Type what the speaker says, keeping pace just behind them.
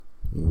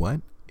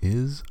What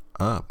is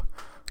up?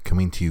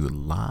 Coming to you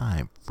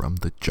live from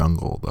the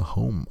jungle, the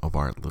home of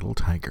our little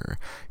tiger.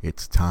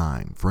 It's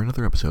time for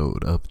another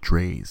episode of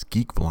Dre's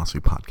Geek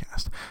Philosophy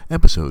Podcast,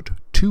 episode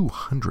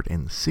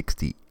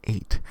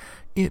 268.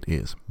 It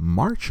is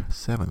March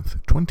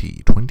 7th,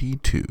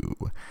 2022.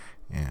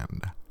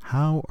 And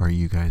how are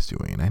you guys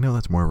doing? I know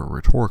that's more of a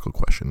rhetorical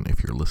question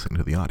if you're listening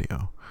to the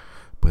audio,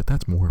 but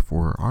that's more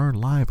for our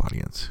live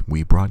audience.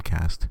 We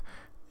broadcast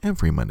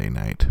every Monday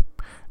night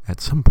at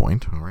some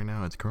point. Right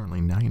now it's currently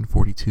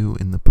 9:42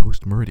 in the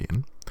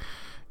post-meridian.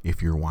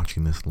 If you're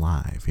watching this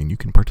live, and you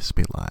can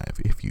participate live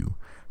if you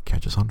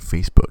catch us on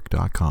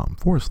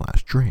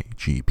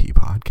facebook.com/DreGP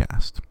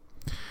podcast.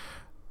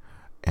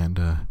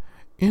 And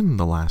in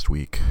the last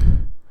week,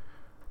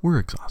 we're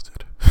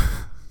exhausted.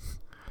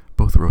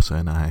 Both Rosa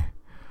and I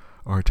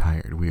are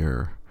tired. We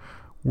are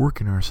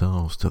working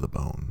ourselves to the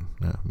bone.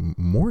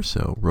 More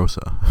so,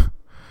 Rosa.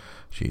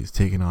 She's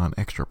taken on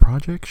extra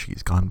projects.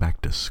 She's gone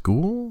back to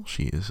school.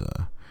 She is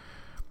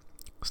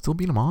still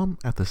being a mom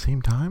at the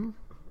same time.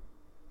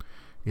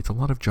 It's a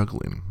lot of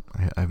juggling.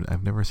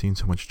 I've never seen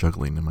so much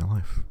juggling in my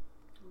life.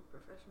 I'm a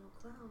professional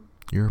clown.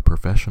 You're a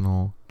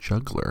professional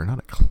juggler, not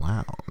a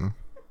clown.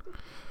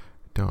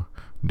 Don't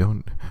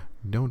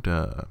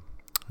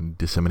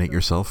disseminate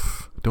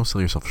yourself. Don't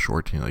sell yourself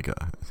short. Like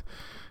a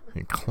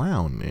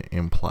clown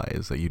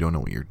implies that you don't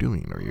know what you're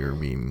doing or you're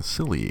being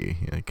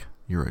silly. Like,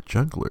 you're a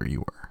juggler.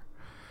 You are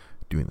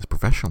doing this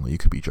professionally. You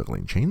could be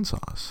juggling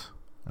chainsaws.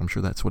 I'm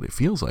sure that's what it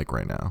feels like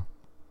right now.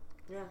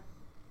 Yeah.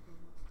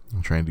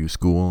 I'm trying to do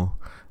school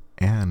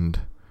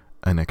and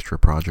an extra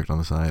project on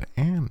the side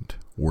and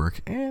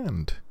work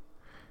and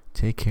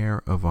take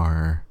care of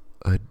our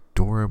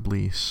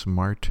adorably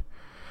smart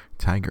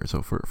tiger.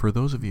 So for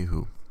those of you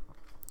who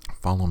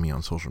follow me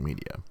on social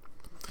media,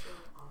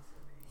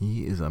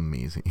 he is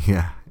amazing.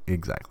 Yeah,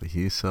 exactly.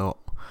 He's so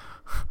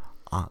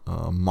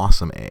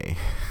awesome.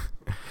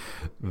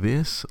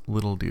 This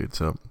little dude.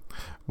 So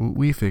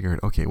we figured,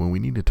 okay, when we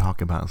need to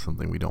talk about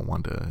something, we don't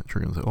want to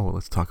trigger and say, oh,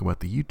 let's talk about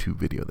the YouTube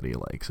video that he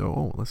likes.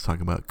 So, let's talk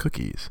about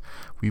cookies.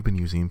 We've been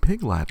using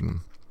Pig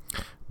Latin.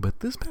 But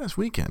this past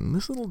weekend,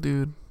 this little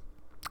dude,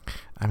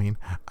 I mean,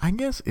 I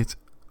guess it's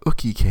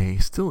Ookie K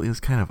still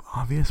is kind of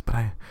obvious,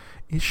 but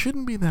it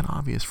shouldn't be that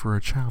obvious for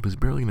a child who's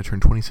barely going to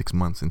turn 26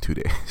 months in 2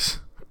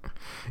 days.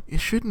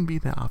 It shouldn't be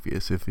that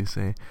obvious if you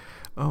say,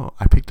 oh,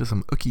 I picked up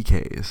some Ookie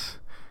Ks.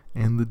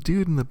 And the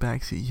dude in the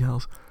backseat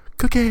yells,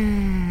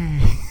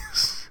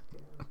 cookies!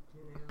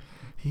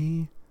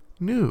 He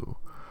knew.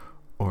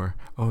 Or,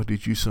 oh,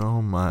 did you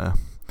saw my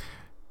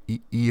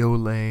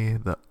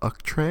Eole the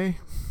uck tray?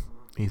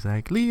 He's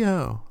like,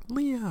 Leo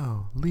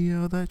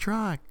the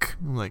truck.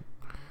 I'm like,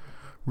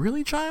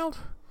 really, child?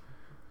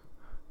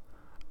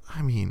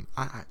 I mean,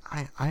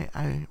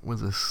 I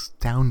was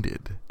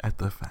astounded at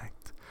the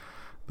fact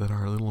that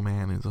our little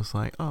man is just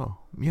like, oh,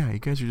 yeah, you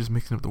guys are just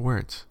mixing up the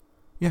words.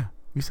 Yeah.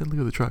 You said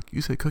Leo the truck.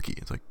 You said cookie.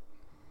 It's like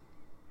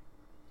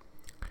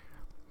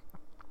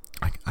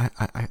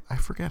I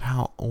forget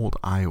how old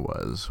I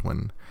was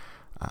when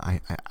I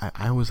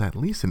was at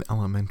least in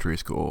elementary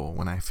school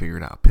when I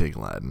figured out Pig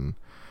Latin,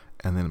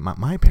 and then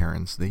my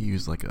parents, they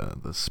used like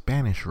the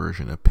Spanish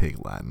version of Pig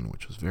Latin,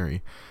 which was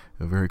very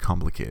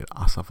complicated.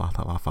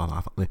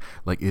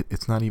 Like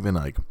it's not even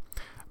like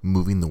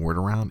moving the word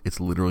around.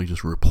 It's literally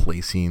just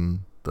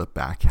replacing the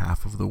back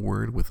half of the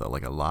word with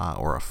like a la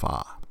or a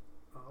fa.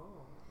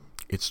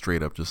 It's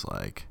straight up just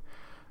like,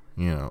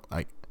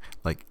 like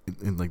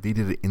they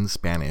did it in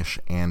Spanish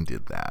and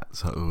did that.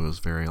 So it was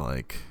very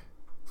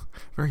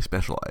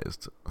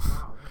specialized.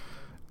 Wow.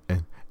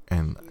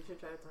 and You should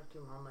try to talk to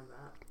your mom like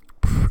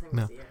that.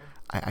 No,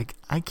 I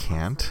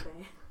can't.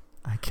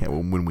 I can't.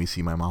 When we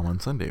see my mom on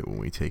Sunday, when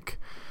we take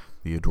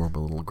the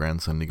adorable little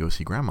grandson to go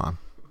see grandma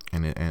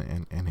and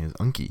his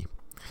unkie.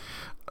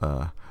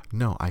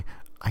 No, I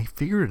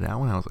figured it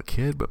out when I was a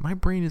kid, but my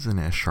brain isn't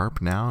as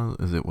sharp now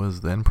as it was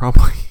then,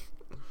 probably.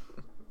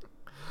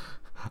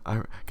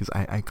 Because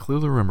I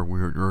clearly remember we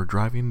were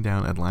driving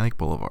down Atlantic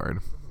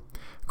Boulevard,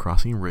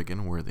 crossing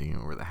Riggin, where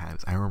the hat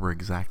is. I remember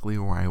exactly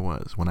where I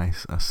was when I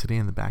was sitting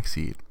in the back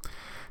seat,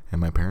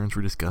 and my parents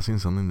were discussing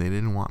something they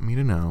didn't want me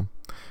to know,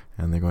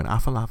 and they're going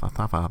afalafa,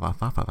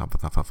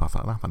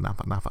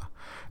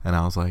 and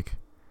I was like,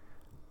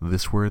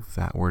 this word,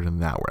 that word, and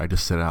that word. I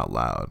just said it out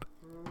loud,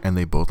 and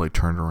they both like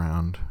turned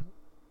around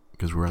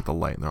because we were at the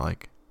light, and they're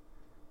like,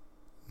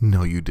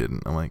 no, you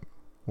didn't. I'm like,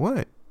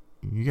 what?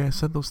 You guys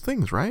said those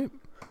things, right?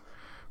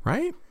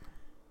 Right?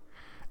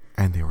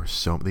 And they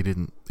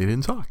didn't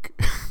talk.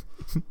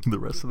 The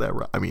rest of that,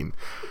 I mean,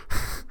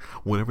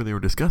 whatever they were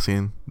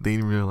discussing, they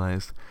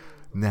realized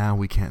now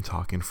we can't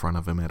talk in front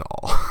of him at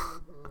all.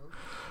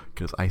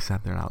 Because I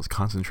sat there and I was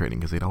concentrating,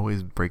 because they'd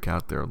always break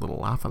out their little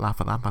lafa.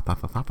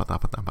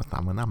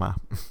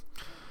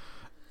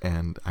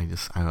 And I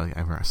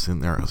was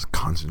sitting there, I was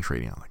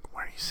concentrating. I'm like,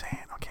 what are you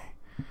saying? Okay.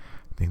 I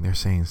think they're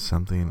saying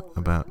something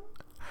about,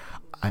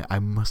 I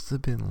must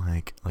have been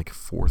like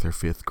 4th or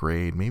 5th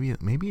grade. Maybe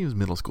it was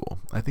middle school.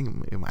 I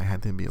think I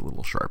had to be a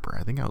little sharper.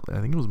 I think it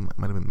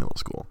might have been middle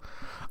school.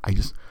 I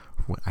just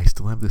I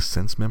still have this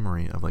sense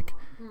memory of like.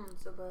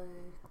 So by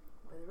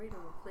the rate of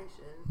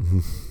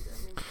inflation,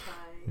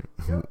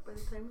 that means by the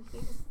time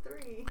he's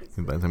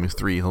 3. By the time he's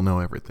 3, he'll know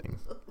everything.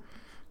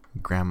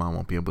 Grandma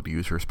won't be able to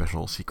use her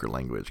special secret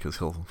language because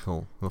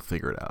he'll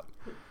figure it out.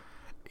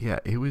 Yeah,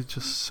 it was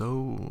just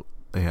so,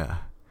 yeah.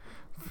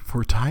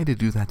 For Ty to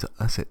do that to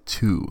us at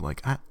 2,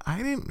 like, I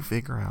didn't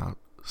figure out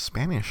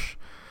Spanish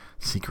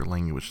secret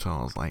language till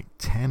I was like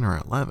 10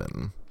 or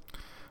 11.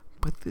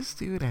 But this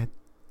dude at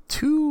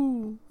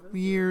 2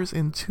 years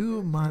and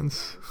 2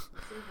 months.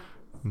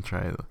 And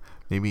try,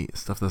 maybe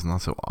stuff that's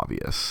not so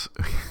obvious.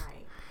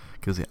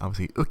 Because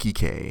obviously,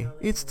 ukike,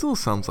 it still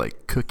sounds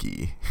like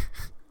cookie.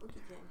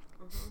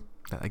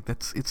 Like,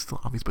 it's still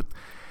obvious, but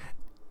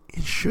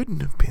it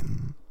shouldn't have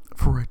been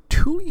for a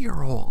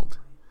 2-year-old.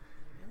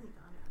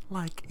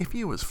 Like, if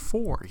he was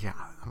 4, yeah,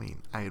 I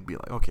mean, I'd be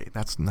like, okay,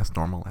 that's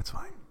normal, that's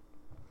fine.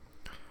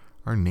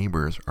 Our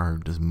neighbors are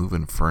just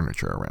moving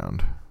furniture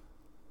around.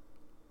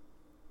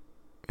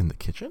 In the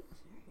kitchen?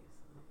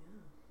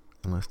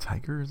 Unless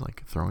Tiger is,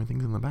 like, throwing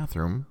things in the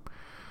bathroom.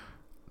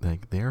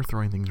 Like, they're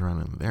throwing things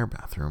around in their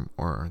bathroom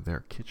or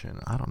their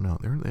kitchen. I don't know.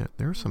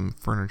 There's some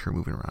furniture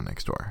moving around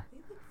next door.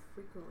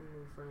 Frequently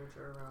move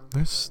furniture around.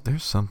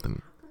 There's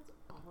something.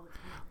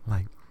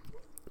 Like,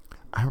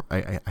 I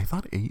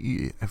thought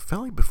I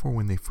felt like before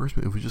when they first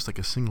moved, it was just like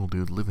a single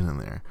dude living in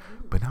there,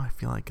 but now I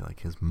feel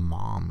like his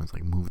mom has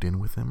like moved in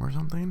with him or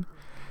something,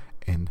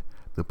 and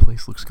the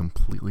place looks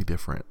completely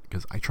different.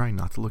 Because I try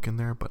not to look in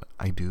there, but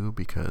I do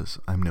because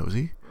I'm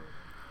nosy,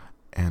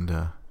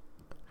 and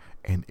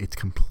it's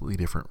completely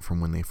different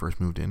from when they first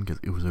moved in because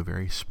it was a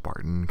very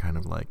Spartan kind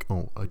of like,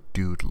 oh, a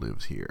dude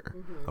lives here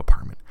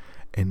apartment.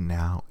 And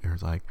now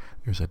there's a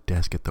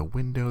desk at the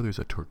window. There's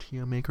a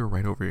tortilla maker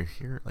right over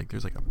here. Like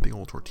there's like a big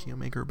old tortilla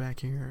maker back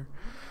here.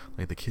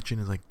 Like the kitchen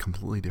is like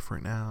completely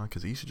different now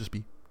because it used to just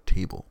be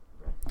table.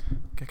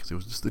 Okay, because it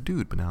was just the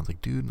dude, but now it's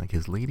like dude, and like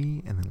his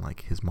lady, and then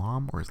like his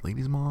mom or his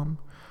lady's mom.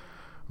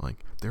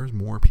 Like there's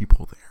more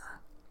people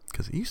there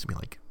because it used to be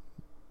like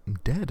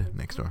dead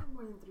next door.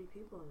 More than 3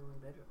 people in one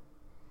bedroom.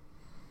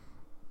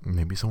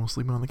 Maybe someone's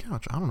sleeping on the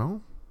couch. I don't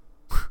know.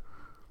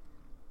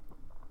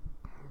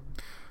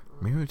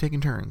 Maybe they're taking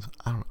turns.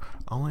 I don't know.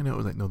 All I know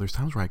is that there's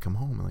times where I come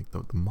home and like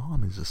the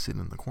mom is just sitting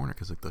in the corner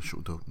because like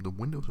the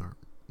windows are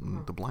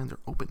the blinds are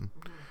open,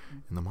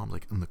 and the mom's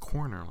like in the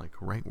corner, like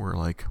right where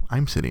like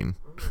I'm sitting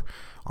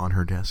on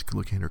her desk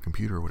looking at her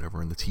computer or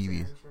whatever, and the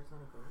TV.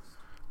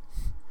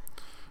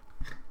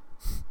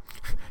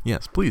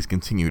 Yes, please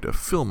continue to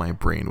fill my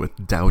brain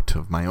with doubt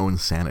of my own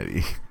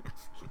sanity.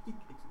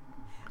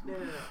 No.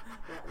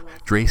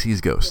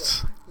 Dracy's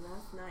ghosts.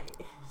 Last night,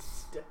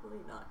 it's definitely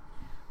not.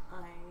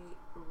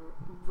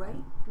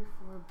 Right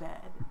before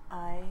bed,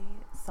 I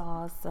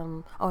saw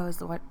some. Oh, I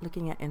was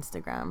looking at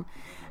Instagram,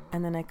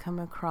 and then I come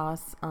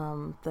across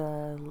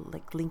the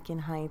like Lincoln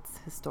Heights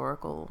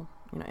historical,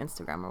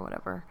 Instagram or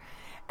whatever,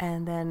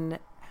 and then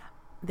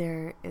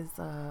there is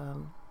a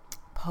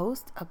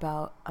post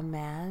about a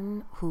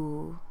man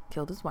who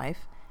killed his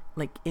wife,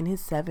 like in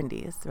his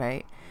 70s,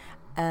 right?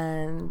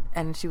 And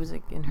she was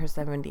like in her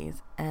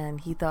 70s,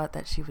 and he thought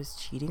that she was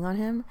cheating on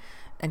him,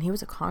 and he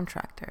was a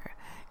contractor,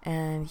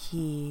 and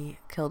he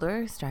killed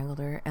her, strangled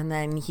her, and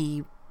then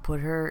he put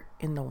her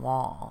in the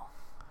wall.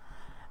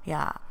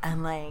 Yeah,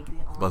 and like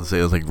I was about to say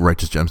it was like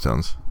Righteous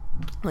Gemstones.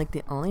 Like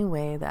the only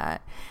way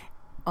that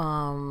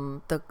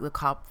the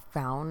cop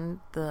found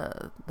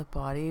the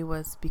body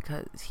was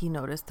because he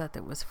noticed that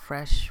there was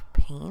fresh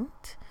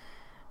paint,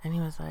 and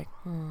he was like,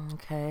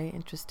 okay,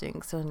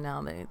 interesting. So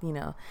now they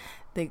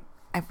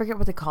I forget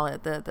what they call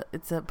it.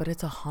 It's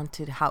a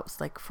haunted house,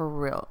 like for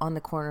real, on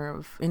the corner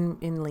of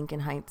in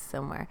Lincoln Heights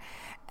somewhere,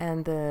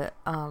 and I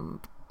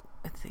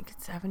think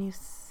it's Avenue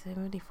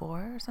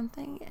 74 or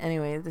something.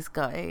 Anyway, this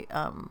guy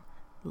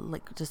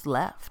like just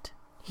left.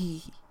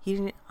 He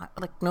didn't,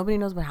 like, nobody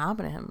knows what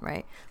happened to him,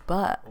 right?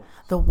 But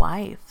the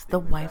wife's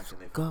ghost.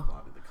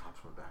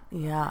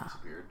 Yeah.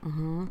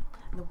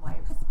 The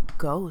wife's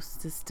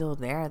ghost is still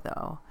there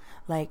though.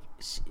 Like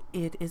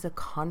it is a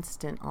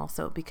constant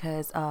also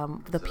because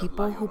the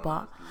people who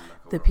bought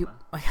the people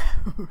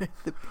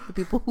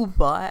who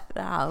bought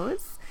the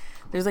house,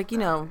 there's like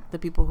the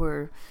people who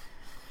are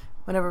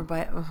whatever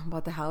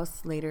bought the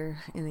house later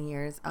in the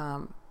years,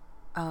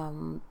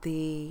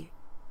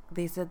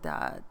 they said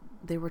that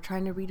they were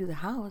trying to redo the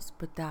house,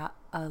 but that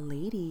a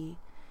lady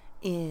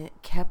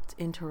kept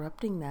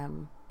interrupting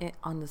them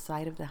on the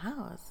side of the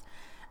house,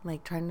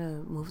 like trying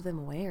to move them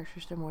away or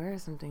shush them away or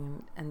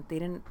something, and they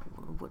didn't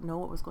know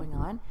what was going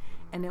on.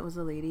 And it was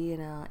a lady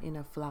in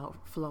a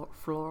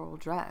floral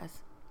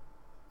dress,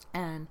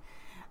 and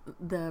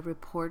the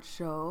reports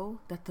show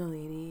that the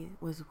lady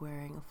was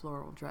wearing a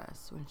floral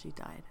dress when she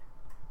died.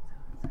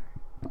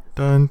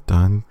 Dun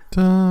dun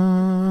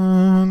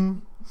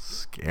dun.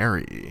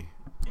 Scary.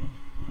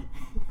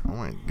 Oh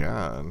my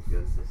god.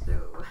 Goes to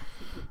show.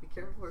 Be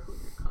careful who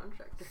your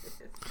contractor is.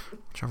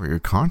 Whichever your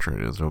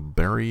contractor is, they'll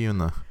bury you in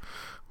the.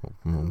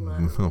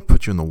 They'll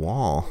put you in the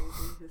wall.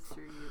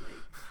 History, like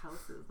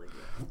houses like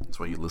that. That's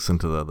why you listen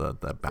to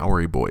the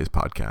Bowery Boys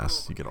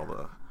podcast. You get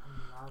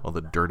all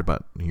the dirt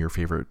about your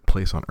favorite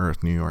place on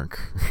earth, New York.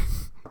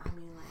 I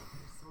mean, like,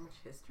 there's so much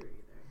history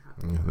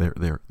there.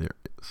 There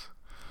is.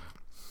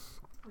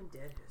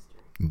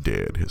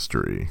 Dead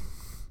history.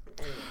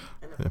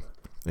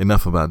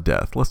 Enough about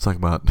death. Let's talk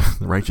about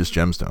the Righteous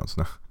Gemstones.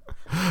 No.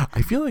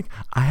 I feel like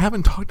I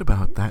haven't talked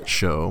about that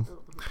show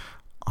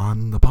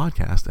on the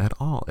podcast at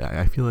all.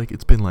 I feel like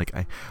it's been like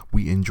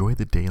we enjoy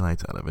the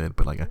daylights out of it,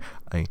 but like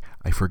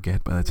I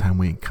forget by the time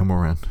we come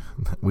around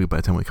to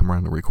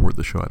record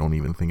the show, I don't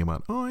even think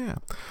about, oh yeah.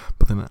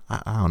 But then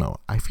I don't know.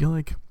 I feel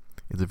like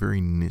it's a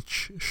very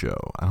niche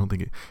show. I don't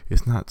think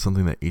it's not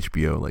something that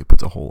HBO like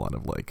puts a whole lot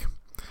of like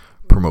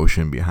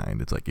promotion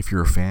behind. It's like if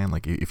you're a fan,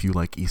 like if you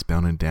like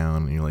Eastbound and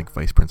Down and you like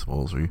Vice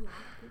Principals, or you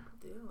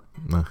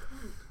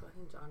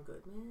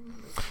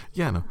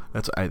yeah, no,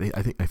 that's I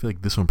feel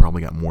like this one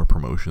probably got more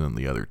promotion than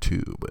the other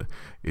two, but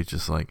it's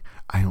just like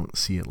I don't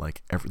see it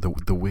like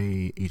the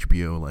way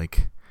HBO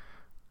like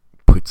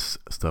puts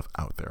stuff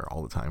out there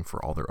all the time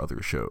for all their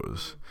other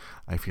shows.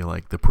 I feel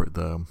like the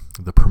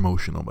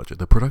promotional budget,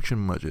 the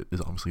production budget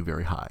is obviously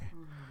very high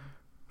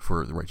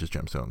for the Righteous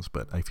Gemstones,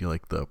 but I feel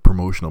like the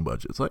promotional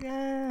budget is like,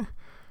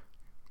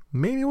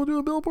 maybe we'll do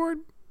a billboard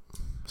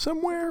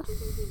somewhere.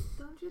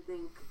 Don't you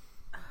think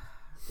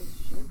they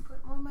should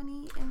put more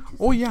money into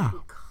oh yeah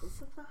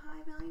because of the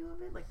high value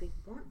of it? Like they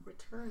want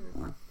return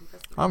on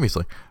investment.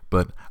 Obviously,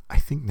 but I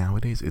think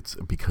nowadays it's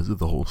because of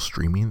the whole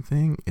streaming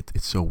thing.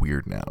 It's so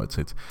weird now.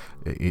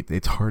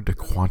 It's hard to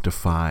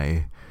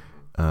quantify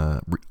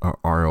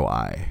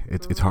ROI.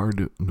 It's hard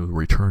to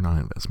return on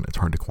investment. It's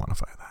hard to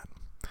quantify that.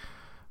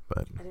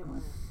 But I didn't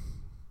want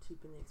to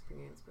cheapen the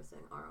experience by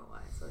saying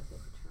ROI, so I said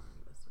return on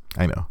investment.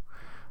 I know,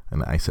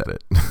 and I said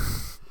it.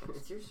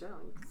 It's your show.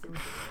 You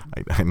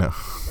can I know.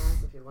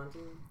 if you want to.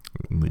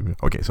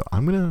 Okay, so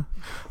I'm gonna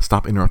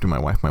stop interrupting my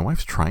wife. My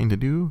wife's trying to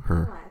do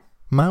her.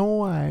 My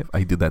wife.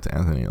 I did that to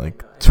Anthony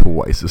like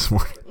twice this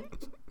morning.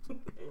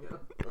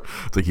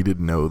 It's like he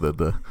didn't know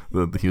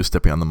that he was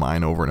stepping on the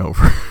mine over and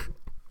over.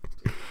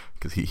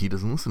 Because he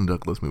doesn't listen to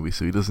Douglas movies,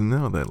 so he doesn't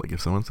know that like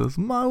if someone says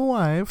my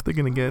wife, they're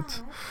gonna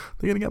get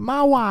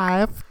my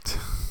wife.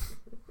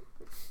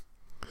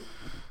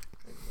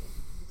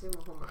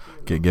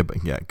 Okay, get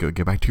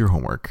back to your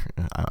homework.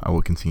 I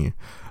will continue.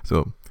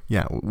 So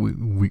yeah,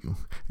 we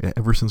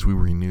ever since we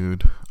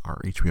renewed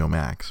our HBO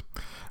Max,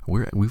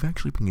 we've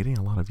actually been getting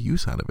a lot of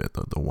use out of it.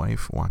 The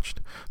wife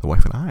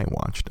and I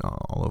watched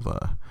all of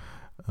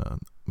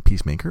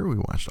Peacemaker. We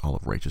watched all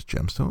of Righteous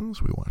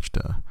Gemstones. We watched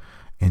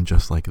And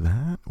Just Like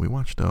That. We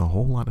watched a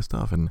whole lot of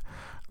stuff. And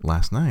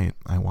last night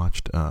I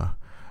watched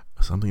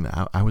something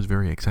that I was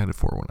very excited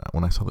for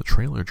when I saw the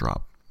trailer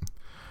drop.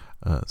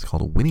 It's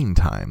called Winning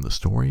Time: The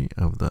Story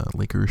of the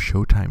Lakers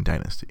Showtime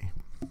Dynasty.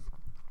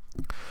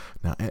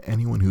 Now,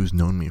 anyone who's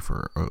known me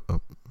for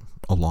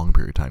a long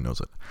period of time knows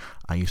that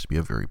I used to be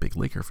a very big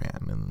Laker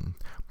fan, and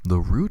the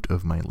root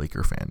of my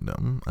Laker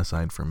fandom,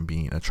 aside from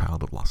being a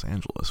child of Los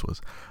Angeles,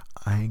 was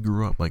I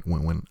grew up like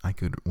when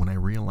I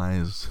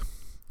realized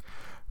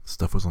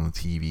stuff was on the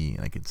TV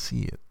and I could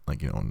see it,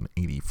 like, in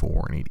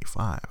 84 and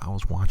 85. I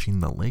was watching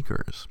the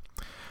Lakers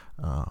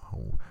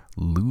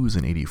lose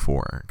in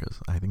 84, because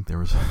I think there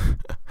was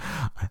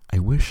I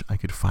wish I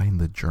could find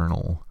the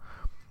journal.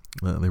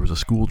 There was a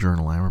school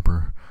journal. I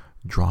remember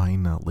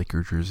drawing a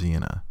Laker jersey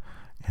and a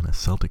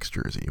Celtics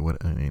jersey in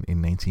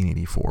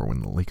 1984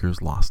 when the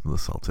Lakers lost to the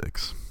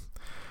Celtics,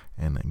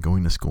 and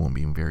going to school and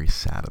being very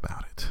sad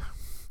about it,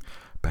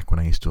 back when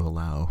I used to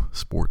allow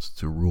sports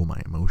to rule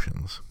my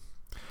emotions.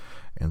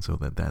 And so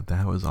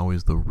that was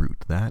always the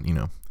root. That,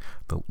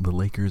 the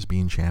Lakers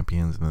being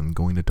champions and then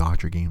going to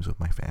Dodger games with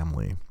my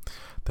family,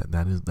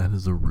 that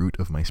is the root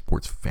of my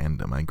sports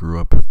fandom. I grew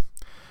up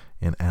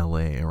in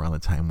LA around the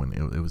time when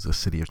it was a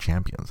city of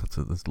champions.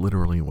 That's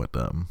literally what,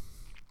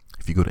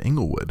 if you go to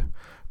Inglewood,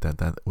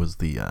 that was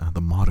the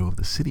motto of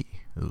the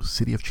city. It was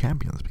City of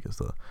Champions, because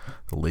the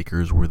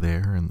Lakers were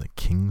there and the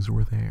Kings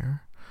were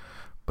there,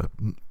 but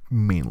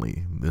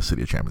mainly the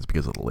City of Champions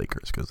because of the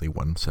Lakers, because they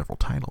won several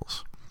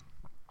titles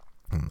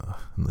in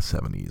the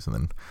 70s, and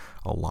then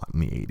a lot in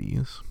the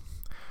 80s,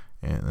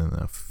 and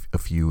then a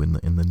few in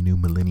the new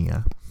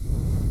millennia.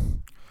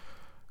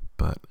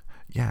 But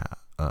yeah,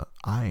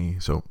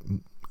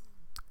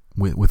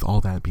 with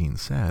all that being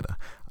said,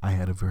 I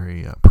had a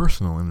very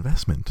personal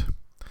investment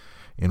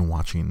in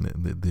watching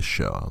this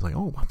show. I was like,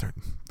 oh, what,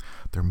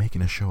 they're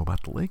making a show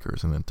about the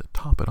Lakers, and then to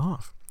top it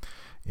off,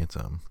 it's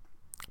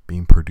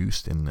being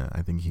produced in,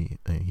 I think he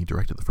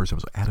directed the first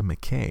episode, Adam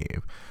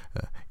McKay.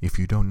 If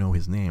you don't know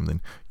his name,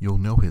 then you'll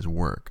know his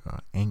work.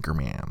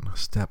 Anchorman,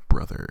 Step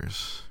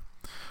Brothers,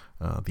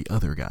 The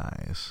Other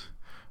Guys,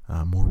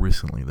 more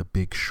recently The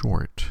Big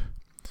Short,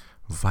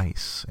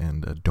 Vice,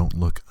 and Don't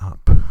Look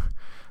Up.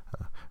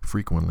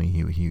 Frequently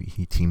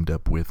he teamed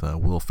up with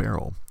Will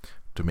Ferrell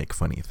to make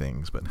funny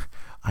things, but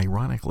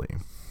ironically,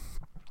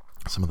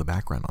 some of the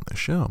background on this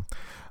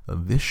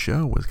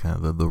show was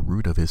kind of the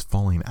root of his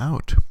falling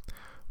out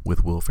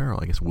with Will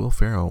Ferrell. I guess Will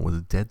Ferrell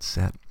was dead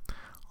set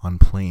on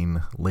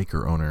playing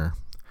Laker owner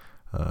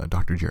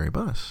Dr. Jerry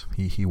Buss.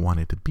 He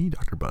wanted to be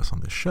Dr. Buss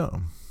on this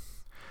show,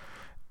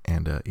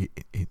 and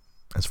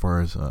as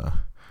far as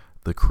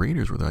the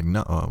creators were like,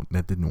 no,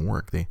 that didn't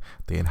work. They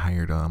had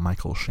hired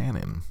Michael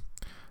Shannon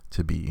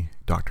to be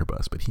Dr.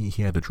 Buss, but he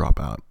had to drop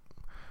out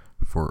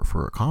for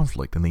a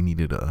conflict, and they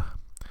needed a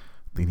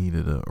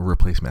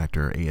replacement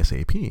actor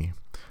ASAP,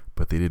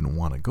 but they didn't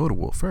want to go to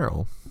Will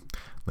Ferrell.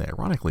 They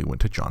ironically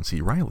went to John C.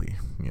 Reilly,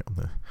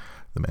 the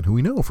man who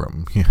we know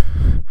from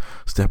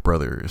Step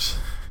Brothers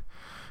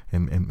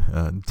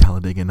and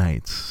Talladega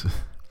Nights,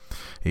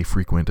 a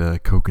frequent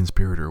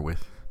co-conspirator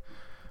with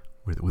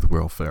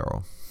Will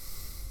Ferrell.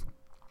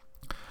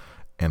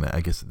 And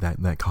I guess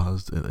that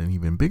caused an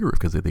even bigger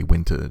rift, because they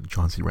went to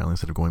John C. Reilly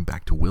instead of going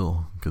back to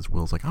Will, because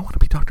Will's like, I want to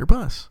be Dr.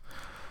 Buss.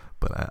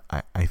 But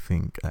I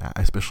think,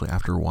 especially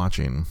after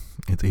watching,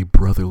 it's a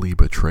brotherly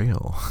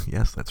betrayal.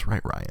 Yes, that's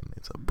right, Ryan.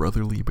 It's a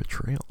brotherly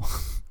betrayal.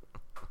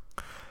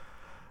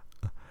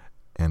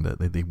 And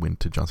they went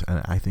to John C.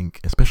 And I think,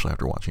 especially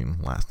after watching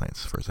last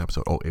night's first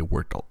episode, it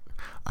worked.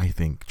 I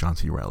think John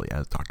C. Reilly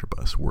as Dr.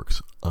 Buss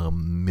works a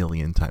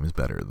million times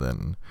better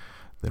than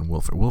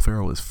Will Ferrell. Will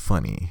Ferrell is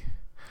funny,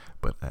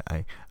 but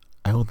I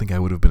don't think I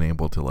would have been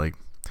able to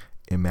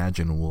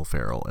imagine Will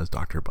Ferrell as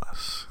Dr.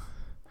 Buss.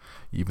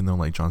 Even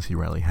though John C.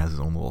 Reilly has his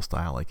own little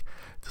style,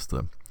 just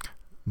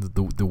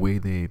the way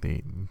they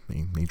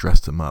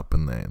dressed him up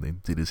and they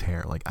did his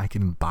hair, I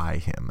can buy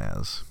him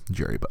as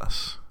Jerry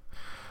Buss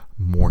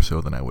more so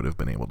than I would have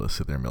been able to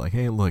sit there and be like,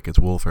 hey, look, it's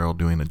Will Ferrell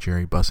doing a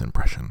Jerry Buss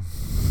impression.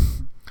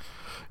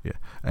 Yeah,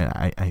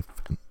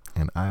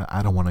 and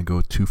I don't want to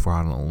go too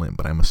far out on a limb,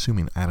 but I'm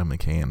assuming Adam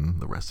McKay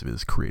and the rest of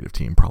his creative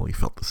team probably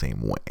felt the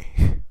same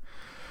way.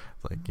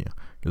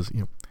 Because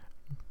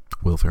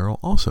Will Ferrell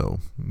also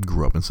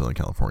grew up in Southern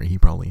California. He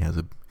probably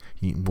has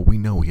we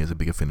know he has a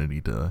big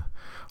affinity to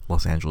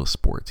Los Angeles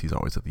sports. He's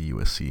always at the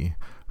USC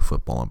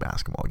football and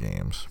basketball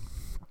games.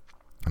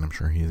 And I'm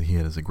sure he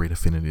has a great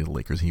affinity to the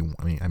Lakers.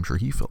 I'm sure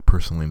he felt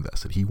personally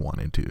invested. He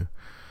wanted to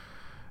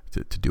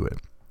do it.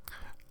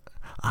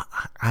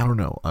 I don't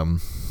know.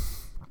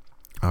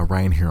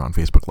 Ryan here on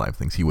Facebook Live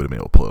thinks he would have been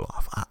able to pull it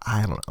off.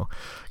 I don't know,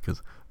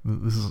 because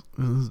this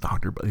is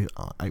Dr.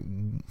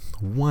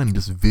 One,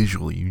 just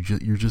visually,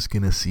 you're just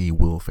gonna see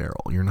Will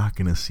Ferrell. You're not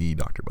gonna see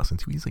Dr. Buss. And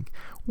two, he's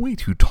way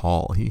too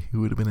tall. He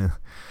would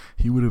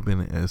have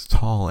been as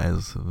tall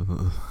as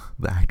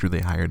the actor they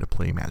hired to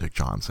play Magic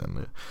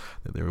Johnson.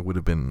 There would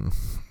have been,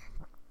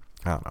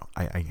 I don't know.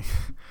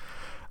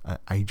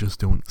 I just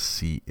don't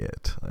see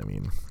it. I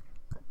mean,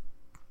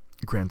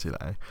 granted,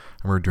 I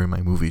remember during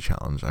my movie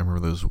challenge, there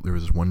was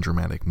this one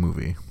dramatic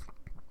movie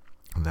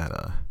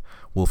that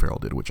Will Ferrell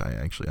did, which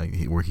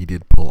where he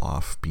did pull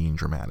off being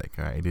dramatic.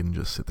 I didn't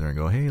just sit there and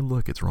go, hey,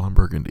 look, it's Ron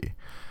Burgundy,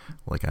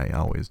 like I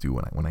always do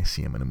when I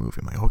see him in a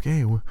movie. I'm like,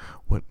 okay,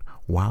 what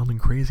wild and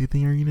crazy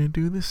thing are you gonna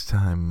do this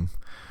time,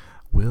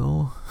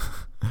 Will?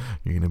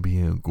 You're gonna be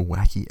a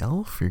wacky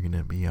elf? You're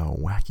gonna be a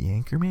wacky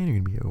anchorman? You're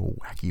gonna be a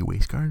wacky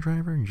waste car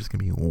driver? You're just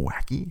gonna be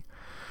wacky?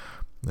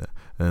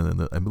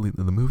 I believe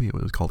in the movie it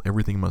was called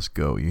Everything Must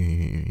Go.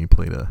 He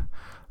played a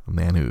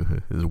man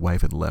who his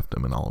wife had left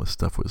him, and all his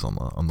stuff was on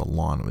the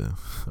lawn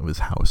of his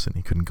house, and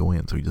he couldn't go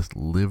in, so he just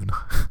lived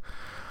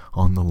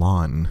on the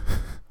lawn.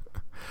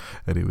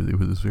 And it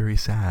was very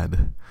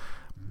sad.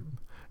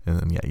 And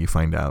then you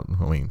find out,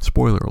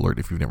 spoiler alert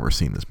if you've never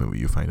seen this movie,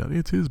 you find out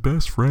it's his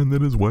best friend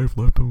that his wife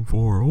left him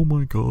for. Oh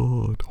my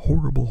god,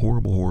 horrible,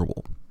 horrible,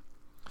 horrible.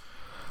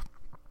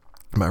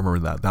 But I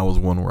remember that was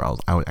one where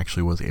I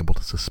actually was able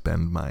to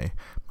suspend my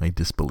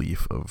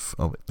disbelief of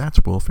that's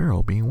Will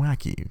Ferrell being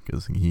wacky,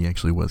 because he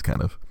actually was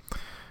kind of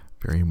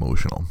very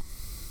emotional.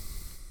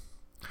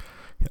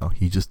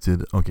 He just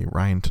did,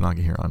 Ryan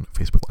Tanaka here on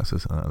Facebook Live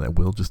says that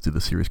Will just did a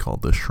series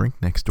called The Shrink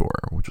Next Door,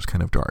 which was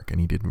kind of dark,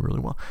 and he did really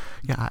well.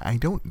 Yeah, I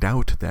don't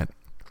doubt that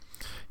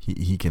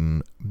he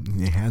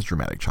has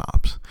dramatic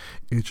chops.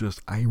 It's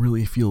just, I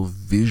really feel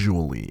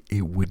visually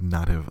it would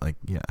not have, a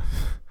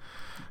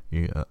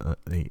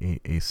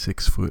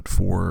 6'4"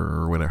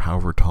 or whatever,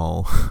 however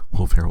tall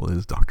Will Ferrell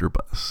is, Dr.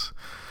 Buss,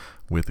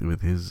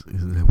 with his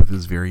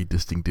very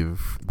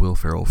distinctive Will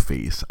Ferrell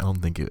face. I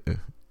don't think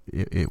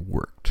it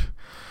worked.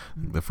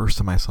 The first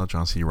time I saw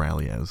John C.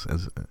 Reilly as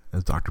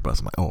Dr. Buss,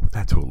 I'm like, oh,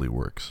 that totally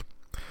works.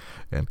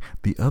 And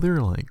the other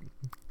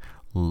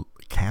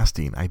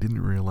casting I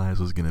didn't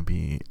realize was gonna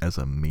be as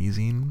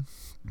amazing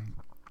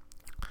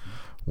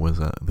was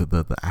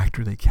the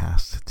actor they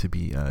cast to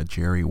be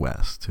Jerry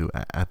West, who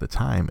at the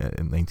time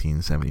in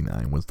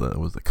 1979 was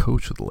the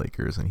coach of the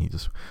Lakers, and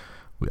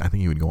I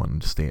think he would go on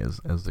to stay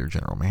as their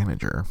general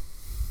manager.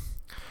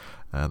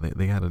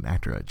 They had an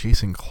actor,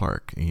 Jason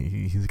Clarke.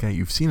 He's a guy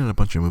you've seen in a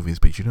bunch of movies,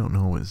 but you don't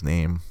know his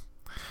name.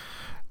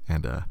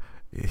 And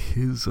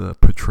his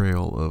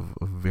portrayal of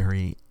a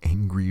very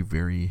angry,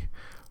 very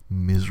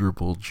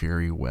miserable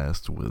Jerry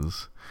West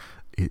was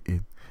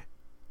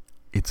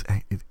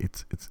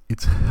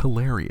it's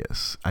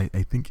hilarious. I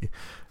think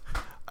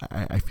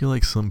I feel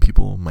like some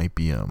people might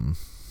be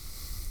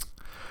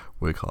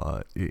what do you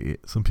call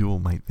some people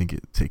might think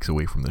it takes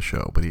away from the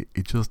show, but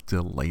it just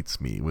delights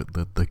me with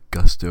the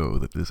gusto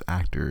that this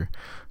actor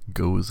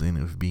goes in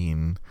of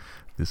being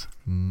this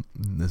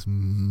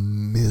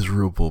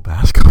miserable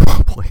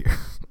basketball player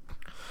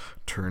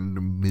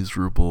turned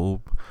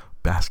miserable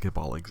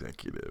basketball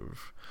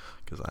executive.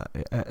 Because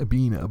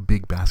being a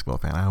big basketball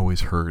fan, I always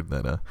heard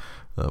that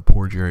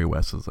poor Jerry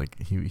West was like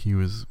he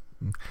was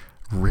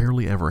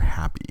rarely ever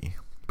happy.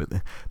 But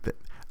that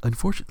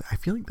unfortunately, I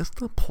feel like that's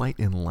the plight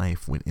in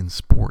life when in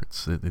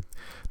sports.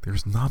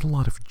 There's not a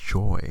lot of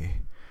joy.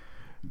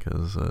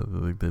 Because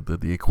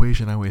the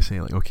equation I always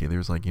say, like, okay,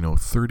 there's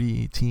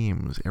 30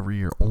 teams every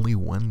year. Only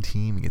one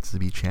team gets to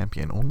be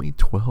champion. Only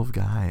 12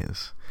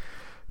 guys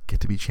get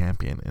to be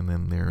champion, and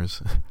then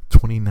there's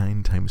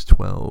 29 times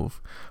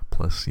 12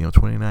 plus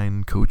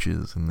 29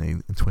 coaches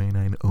and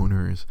 29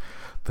 owners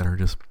that are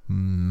just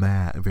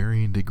mad,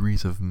 varying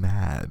degrees of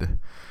mad,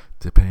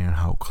 depending on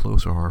how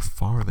close or how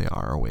far they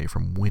are away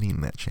from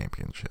winning that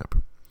championship.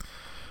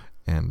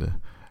 And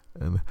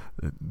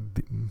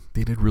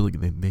they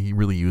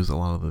really use a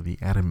lot of the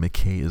Adam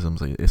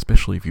McKay-isms,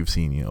 especially if you've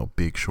seen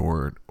Big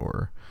Short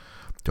or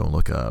Don't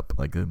Look Up,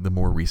 like the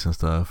more recent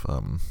stuff.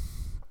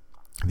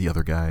 The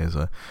other guys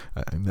was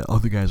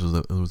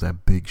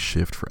that big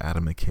shift for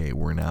Adam McKay,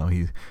 where now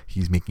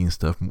he's making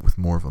stuff with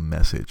more of a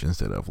message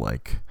instead of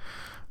like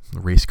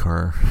redneck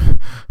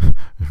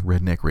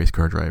race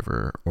car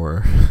driver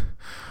or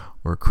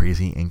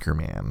crazy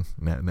anchorman.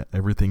 Now,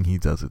 everything he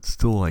does, it's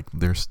still like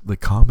the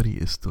comedy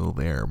is still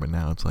there, but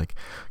now it's like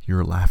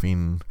you're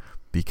laughing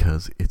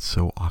because it's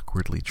so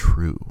awkwardly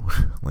true.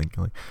 like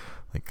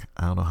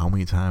I don't know how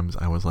many times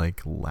I was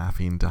like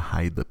laughing to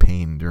hide the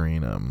pain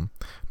during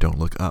Don't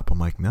Look Up. I'm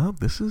like, no,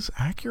 this is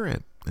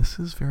accurate. This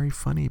is very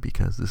funny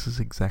because this is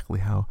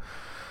exactly how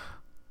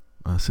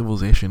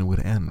civilization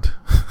would end.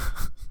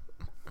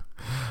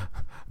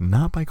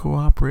 Not by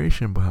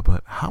cooperation,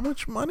 but how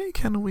much money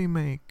can we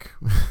make?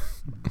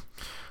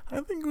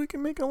 I think we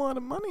can make a lot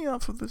of money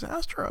off of this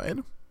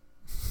asteroid.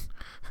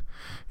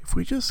 If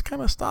we just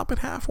kind of stop it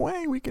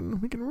halfway, we can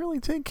really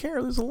take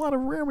care. There's a lot of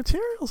rare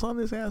materials on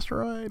this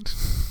asteroid.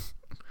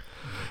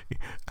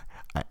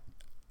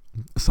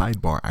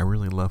 Sidebar, I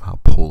really love how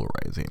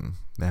polarizing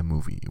that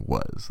movie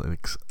was.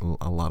 Like,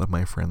 a lot of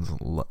my friends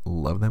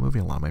love that movie.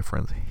 A lot of my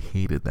friends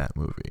hated that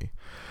movie.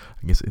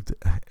 I guess it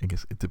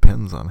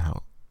depends on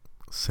how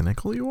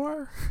cynical you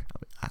are.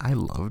 I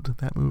loved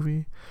that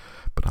movie,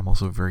 but I'm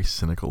also very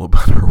cynical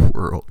about our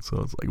world.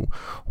 So it's like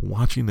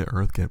watching the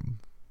Earth get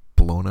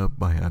blown up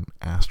by an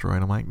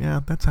asteroid. I'm like, yeah,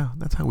 that's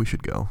how we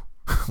should go.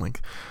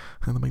 like,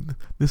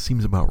 this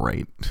seems about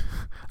right.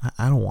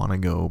 I don't want to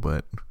go,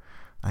 but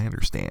I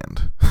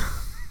understand.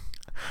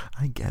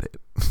 I get it.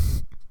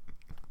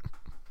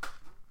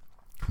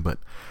 But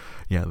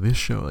yeah, this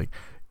show,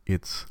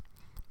 it's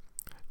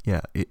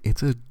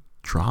a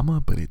drama,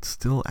 but it's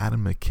still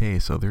Adam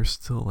McKay, so there's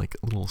still like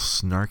a little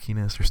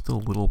snarkiness. There's still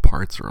little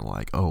parts that are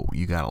like, oh,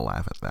 you gotta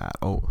laugh at that.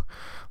 Oh,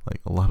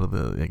 like a lot of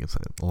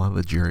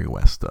the Jerry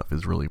West stuff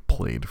is really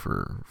played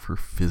for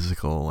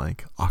physical,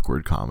 like,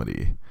 awkward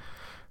comedy.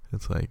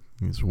 It's like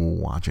he's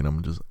watching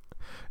him just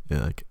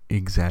like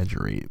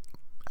exaggerate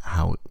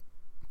how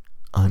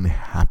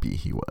unhappy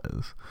he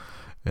was,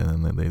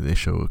 and then they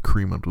show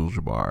Kareem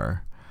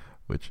Abdul-Jabbar,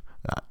 which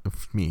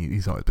for me,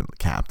 he's always been the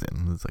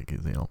captain. It's like,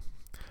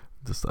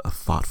 just a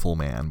thoughtful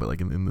man, but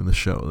like in the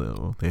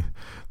show,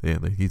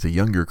 he's a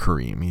younger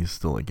Kareem. He's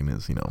still like in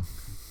his,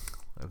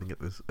 I think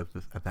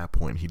at that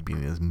point he'd be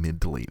in his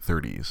mid to late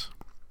 30s.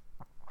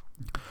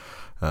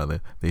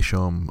 They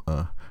show him.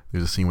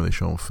 There's a scene where they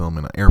show him film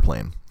in an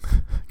airplane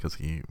because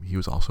he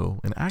was also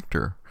an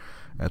actor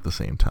at the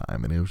same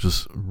time, and it was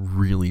just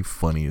really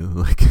funny,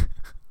 like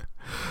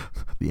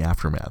the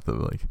aftermath of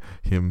like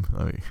him.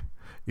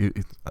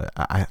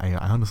 I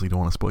honestly don't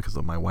want to spoil it because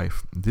my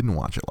wife didn't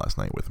watch it last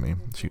night with me.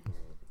 She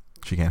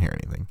can't hear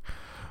anything,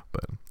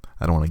 but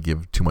I don't want to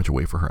give too much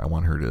away for her. I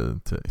want her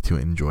to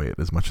enjoy it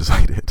as much as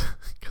I did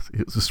because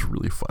it was just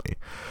really funny.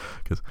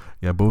 Because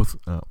both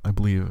I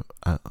believe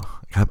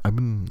I've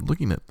been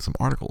looking at some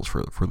articles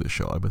for this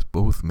show. I guess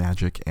both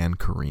Magic and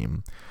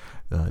Kareem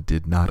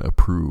did not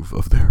approve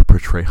of their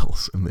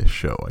portrayals in this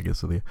show. I guess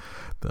so the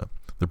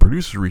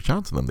producers reached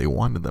out to them. They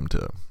wanted them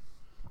to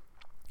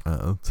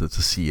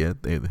see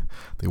it.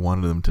 They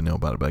wanted them to know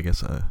about it, but I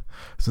guess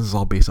since it's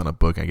all based on a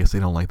book, I guess they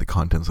don't like the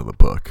contents of the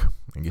book.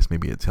 I guess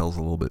maybe it tells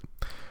a little bit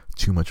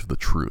too much of the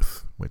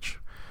truth. Which,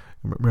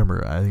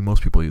 remember, I think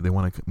most people they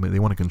want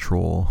to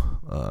control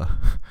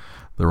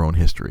their own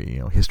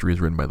history. History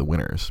is written by the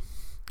winners,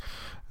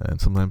 and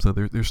sometimes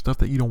there's stuff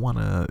that you don't want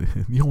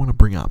to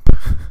bring up.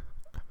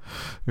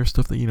 There's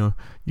stuff that you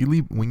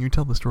leave when you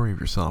tell the story of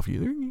yourself.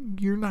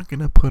 You're not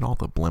going to put all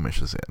the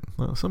blemishes in.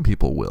 Well, some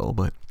people will,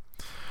 but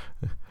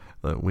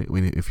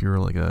if you're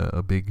like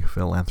a big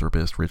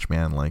philanthropist, rich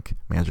man like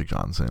Magic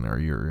Johnson, or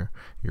you're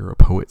a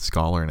poet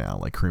scholar now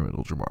like Kareem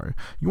Abdul-Jabbar,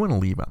 you want to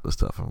leave out the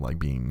stuff of like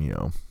being,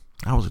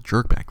 I was a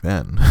jerk back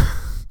then,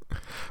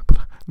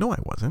 but No, I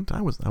wasn't.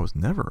 I was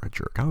never a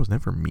jerk. I was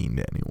never mean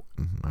to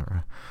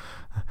anyone.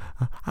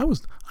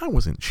 I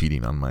wasn't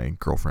cheating on my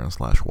girlfriend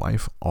 /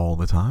 wife all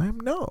the time.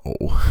 No,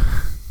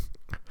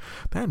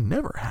 that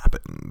never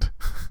happened.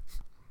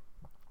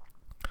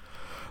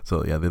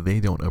 So yeah, they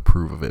don't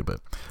approve of it.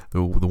 But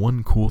the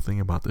one cool thing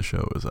about the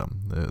show is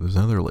there's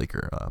another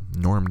Laker,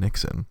 Norm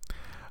Nixon.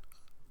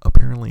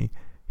 Apparently,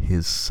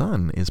 his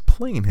son is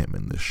playing him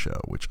in this show,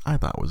 which I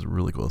thought was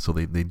really cool. So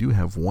they do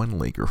have one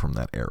Laker from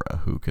that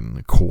era who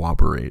can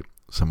corroborate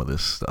some of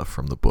this stuff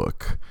from the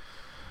book.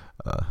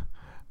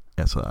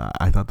 And so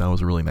I thought that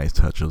was a really nice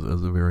touch. It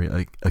was a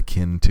very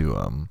akin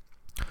to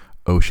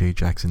O'Shea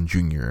Jackson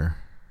Jr.,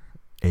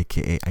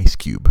 aka Ice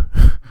Cube,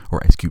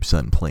 or Ice Cube's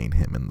son, playing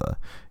him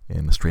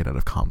in the Straight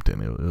Outta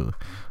Compton. It was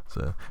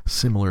a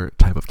similar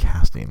type of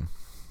casting.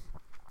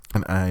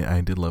 And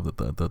I did love that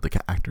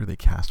the actor they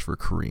cast for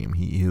Kareem,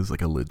 he is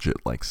like a legit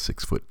like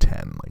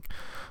 6'10", like,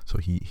 so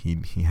he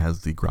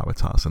has the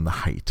gravitas and the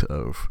height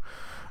of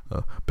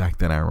back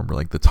then. I remember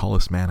like the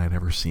tallest man I'd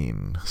ever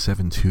seen,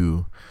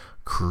 7'2",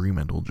 Kareem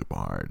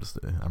Abdul-Jabbar.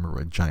 I remember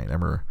a giant. I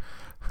remember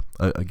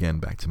again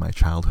back to my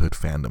childhood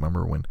fandom. I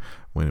remember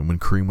when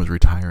Kareem was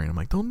retiring, I'm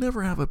like, they'll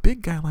never have a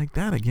big guy like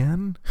that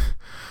again.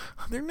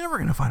 They're never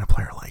going to find a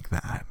player like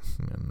that.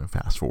 And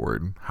fast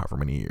forward however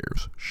many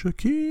years,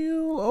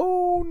 Shaquille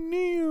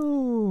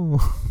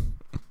O'Neal.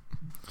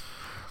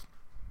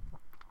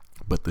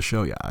 But the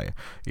show, yeah,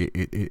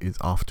 it's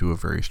off to a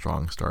very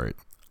strong start.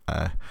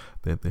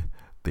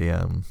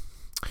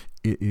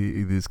 It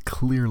is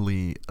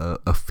clearly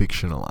a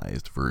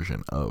fictionalized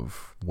version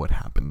of what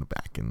happened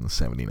back in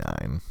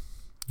 '79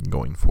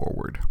 going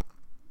forward.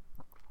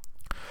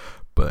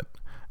 But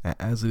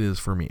as it is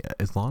for me,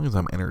 as long as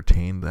I'm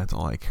entertained, that's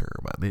all I care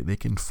about. They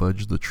can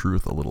fudge the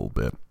truth a little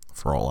bit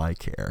for all I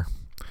care.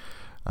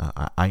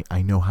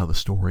 I know how the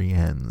story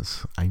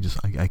ends.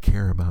 I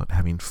care about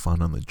having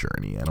fun on the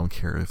journey. I don't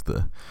care if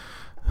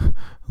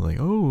like,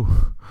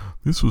 oh,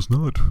 this was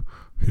not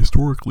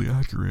historically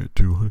accurate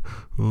to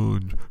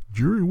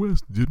Jerry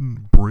West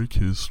didn't break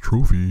his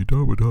trophy,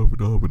 da ba da ba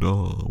da ba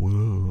da.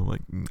 I'm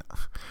like, nah,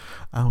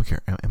 I don't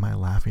care. Am I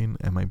laughing?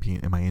 Am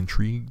I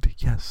intrigued?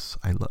 Yes,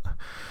 I love.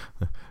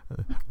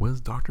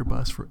 Was Dr.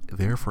 Buss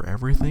there for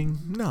everything?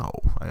 No,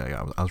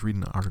 I was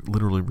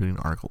literally reading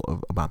an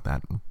article about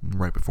that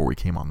right before we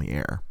came on the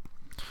air.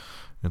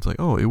 It's like,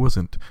 oh, it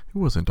wasn't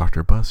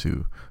Dr. Buss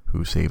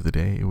who saved the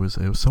day. It was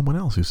someone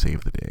else who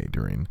saved the day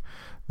during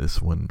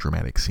this one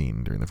dramatic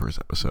scene during the first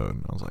episode.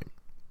 And I was like,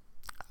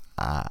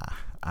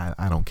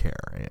 I don't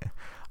care.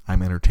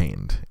 I'm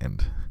entertained,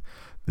 and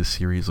this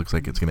series looks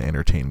like it's going to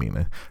entertain me.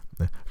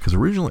 Because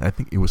originally, I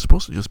think it was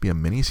supposed to just be a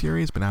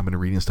mini-series, but now I've been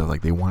reading stuff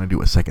like they want to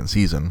do a second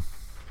season.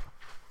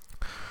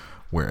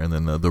 And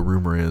then the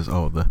rumor is,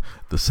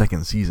 the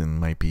second season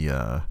might be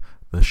the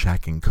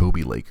Shaq and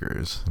Kobe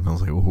Lakers. And I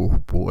was like,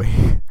 oh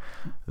boy,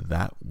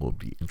 that will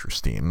be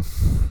interesting.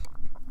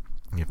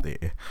 If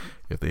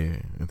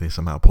they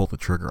somehow pull the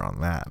trigger on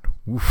that.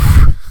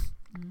 Oof.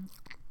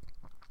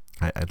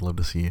 I'd love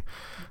to see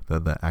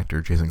the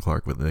actor Jason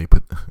Clarke, but they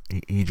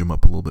age him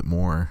up a little bit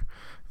more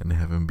and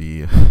have him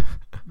be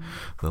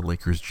the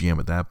Lakers GM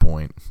at that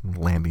point,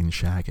 landing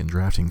Shaq and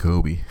drafting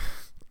Kobe.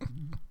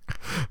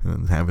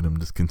 And having him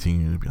just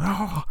continue to be like,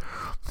 oh,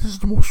 this is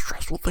the most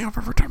stressful thing I've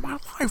ever done in my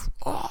life.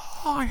 Oh,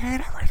 I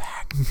hate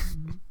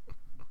everything.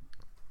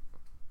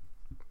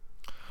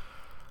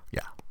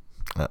 Yeah.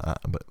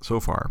 But so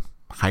far,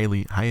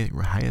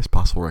 highest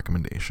possible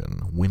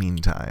recommendation, Winning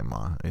Time.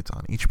 It's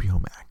on HBO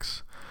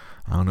Max.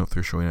 I don't know if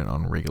they're showing it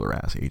on regular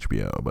ass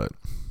HBO, but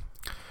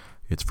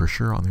it's for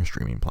sure on their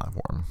streaming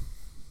platform.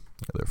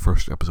 Their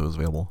first episode is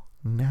available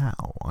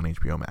now on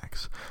HBO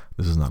Max.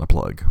 This is not a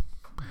plug.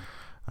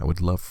 I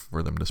would love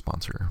for them to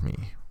sponsor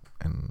me,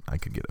 and I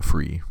could get a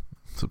free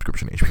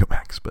subscription to HBO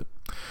Max, but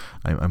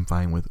I'm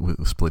fine with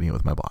splitting it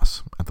with my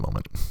boss at the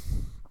moment.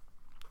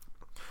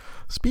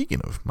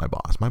 Speaking of my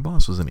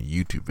boss was in a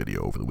YouTube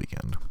video over the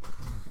weekend,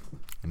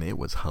 and it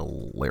was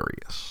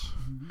hilarious.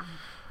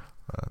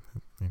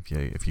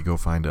 If you go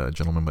find a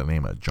gentleman by the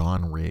name of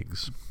John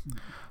Riggs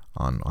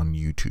on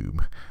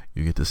YouTube,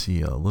 you get to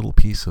see a little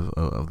piece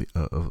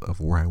of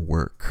where I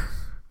work.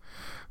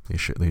 They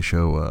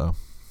show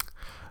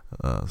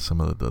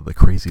some of the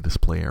crazy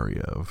display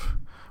area of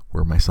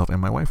where myself and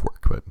my wife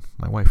work. But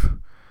my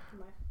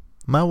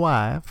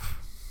wife,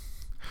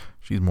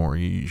 she's more.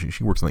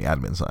 She works on the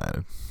admin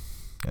side,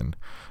 and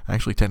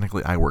actually,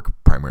 technically, I work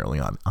primarily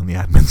on the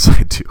admin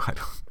side too.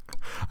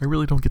 I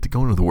really don't get to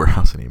go into the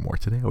warehouse anymore.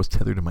 Today I was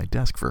tethered to my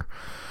desk for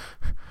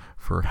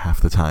half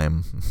the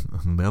time.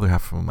 The other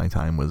half of my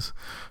time was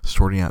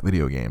sorting out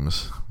video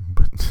games.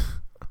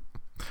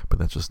 But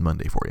that's just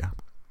Monday for you.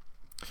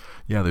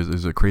 Yeah,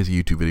 there's a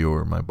crazy YouTube video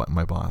where my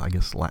boss, I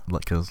guess,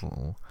 because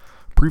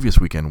previous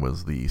weekend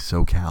was the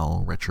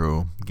SoCal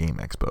Retro Game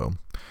Expo,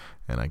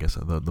 and I guess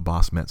the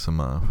boss met some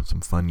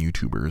fun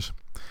YouTubers,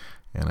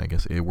 and I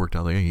guess it worked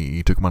out. Like,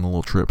 he took them on a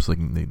little trip, so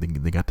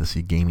they got to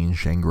see Gaming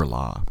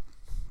Shangri-La.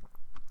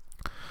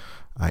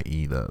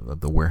 i.e.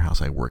 the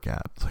warehouse I work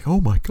at. It's like,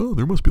 oh my god,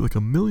 there must be like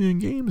 1 million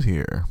games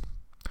here.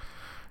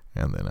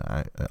 And then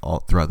all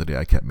throughout the day,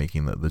 I kept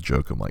making the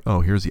joke. I'm like,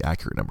 oh, here's the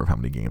accurate number of how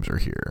many games are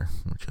here,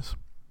 which is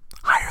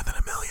higher than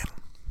 1 million.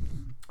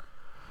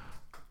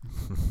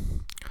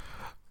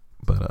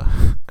 But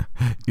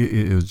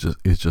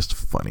it's just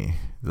funny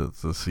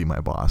to see my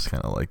boss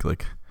kind of like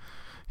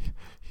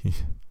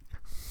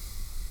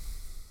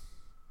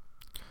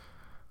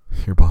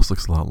your boss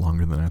looks a lot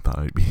longer than I thought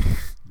I'd be.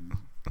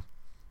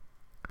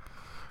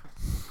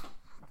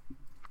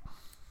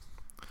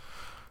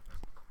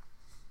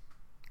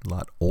 A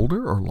lot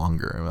older or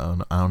longer?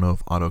 I don't know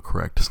if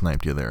autocorrect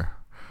sniped you there,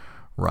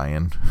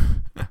 Ryan.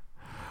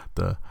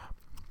 the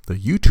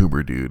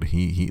YouTuber dude,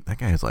 that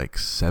guy is like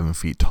 7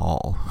 feet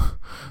tall.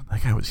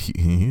 That guy was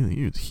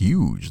he was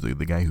huge.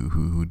 The guy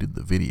who did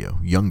the video,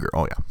 younger.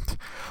 Oh yeah,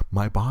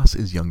 my boss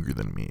is younger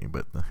than me,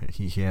 but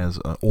he has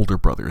older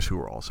brothers who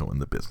are also in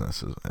the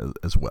business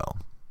as well.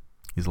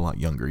 He's a lot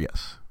younger.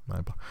 Yes,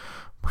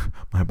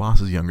 my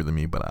boss is younger than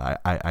me, but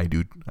I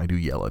do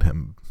yell at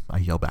him. I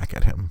yell back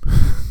at him.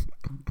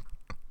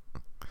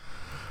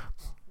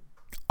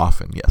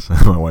 Often, yes.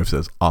 My wife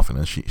says often,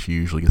 and she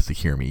usually gets to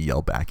hear me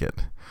yell back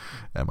at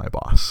my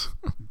boss.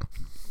 You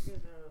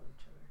guys yell at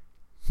each other.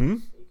 You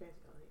guys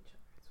yell at each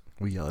other.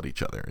 We yell at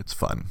each other. It's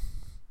fun.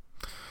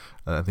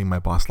 I think my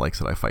boss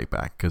likes it. I fight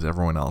back because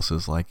everyone else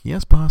is like,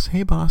 yes, boss.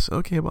 Hey, boss.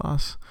 Okay,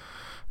 boss.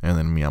 And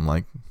then me, I'm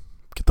like,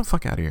 get the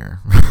fuck out of here.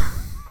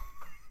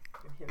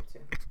 Him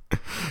too.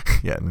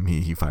 Yeah, and then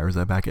he fires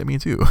that back at me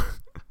too.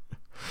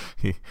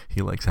 He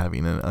likes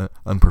having an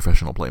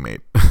unprofessional playmate.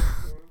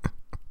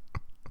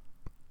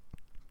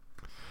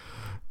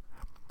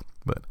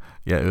 But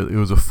yeah, it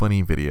was a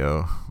funny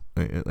video.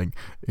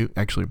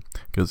 Actually,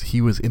 because he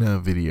was in a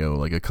video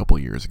like a couple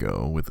years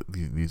ago with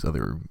these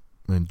other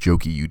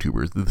jokey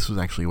YouTubers. This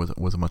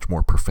was a much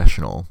more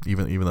professional.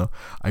 Even though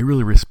I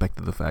really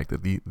respected the fact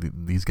that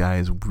these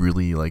guys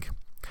really like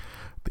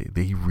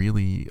they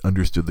really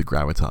understood the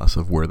gravitas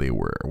of where they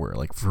were. Where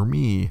like for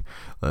me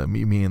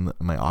and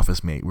my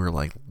office mate, we were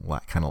like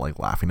kind of like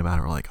laughing about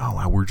it. We're like, oh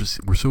wow, we're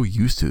so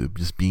used to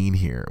just being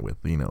here with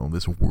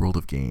this world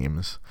of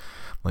games.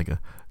 Like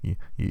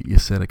you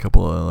said a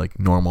couple of like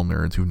normal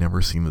nerds who've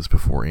never seen this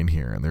before in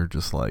here, and they're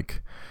just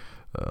like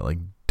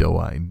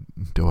doe-eyed,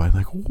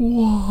 like,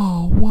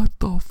 whoa, what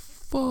the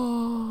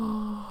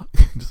fuck?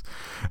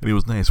 And it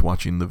was nice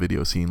watching the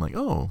video, seeing like,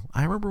 oh,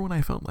 I remember when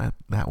I felt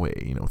that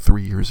way,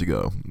 3 years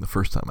ago, the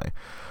first time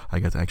I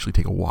got to actually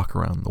take a walk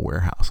around the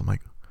warehouse. I'm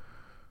like,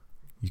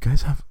 you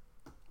guys have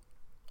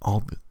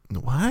all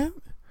what?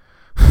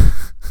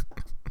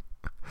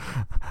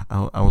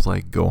 I was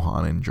like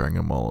Gohan in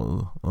Dragon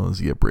Ball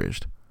Z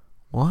Abridged.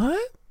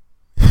 What?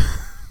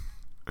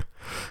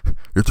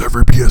 It's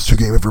every PS2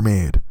 game ever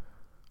made.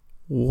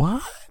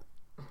 What?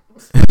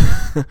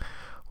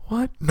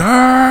 What?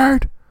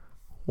 Nerd!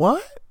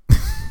 What?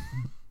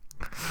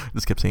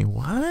 Just kept saying,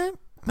 what?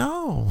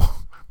 No.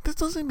 This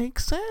doesn't make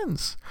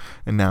sense.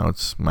 And now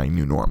it's my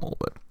new normal,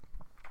 but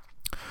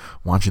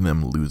watching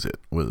them lose it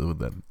with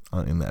that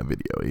in that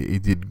video,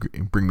 it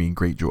did bring me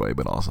great joy,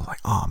 but also like,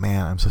 oh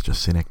man, I'm such a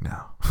cynic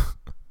now.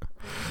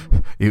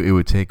 It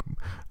would take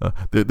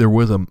there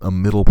was a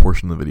middle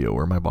portion of the video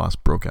where my boss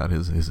broke out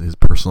his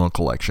personal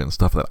collection,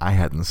 stuff that I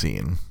hadn't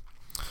seen,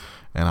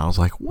 and I was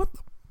like, what?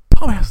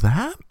 Bobby has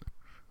that?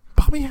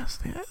 Bobby has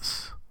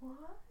this?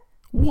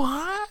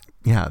 What?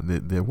 Yeah,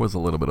 there was a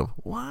little bit of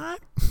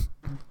what?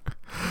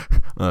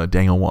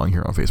 Daniel Wong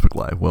here on Facebook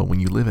Live. Well, when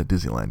you live at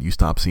Disneyland, you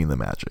stop seeing the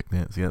magic.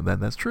 Yeah,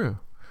 that's true.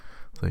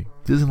 It's like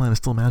Disneyland is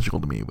still magical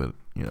to me, but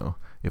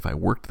if I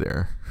worked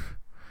there,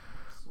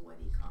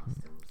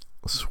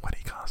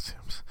 sweaty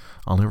costumes.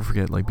 I'll never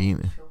forget like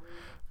being.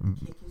 I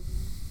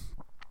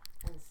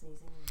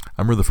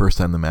remember the first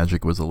time the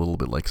magic was a little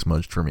bit like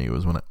smudged for me. It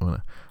was when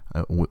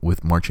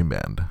with marching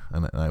band,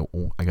 and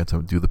I got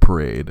to do the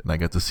parade, and I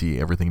got to see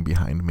everything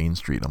behind Main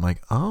Street. I'm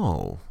like,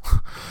 oh,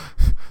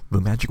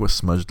 the magic was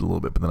smudged a little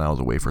bit, but then I was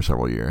away for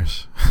several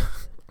years.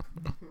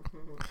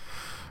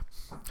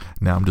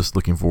 Now I'm just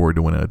looking forward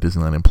to when a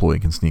Disneyland employee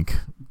can sneak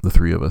the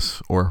three of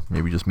us, or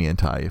maybe just me and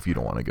Ty if you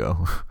don't want to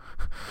go.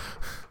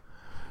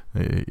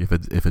 If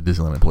a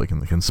Disneyland employee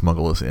can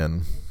smuggle us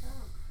in.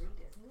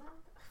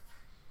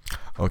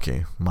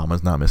 Okay,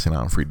 Mama's not missing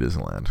out on free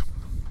Disneyland.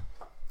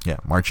 Yeah,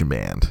 marching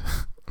band.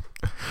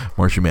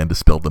 Marching band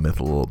dispelled the myth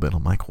a little bit.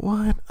 I'm like,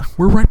 what?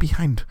 We're right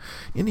behind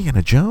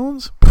Indiana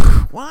Jones?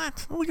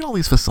 What? Look at all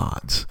these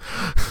facades.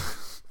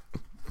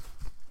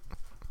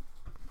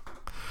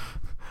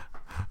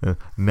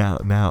 Now,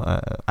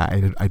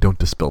 I don't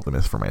dispel the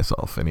myth for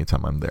myself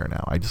anytime I'm there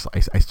now. I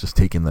just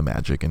take in the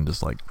magic and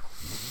just like,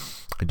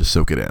 I just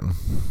soak it in.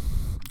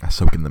 I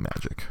soak in the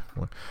magic.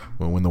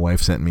 When the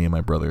wife sent me and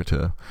my brother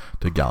to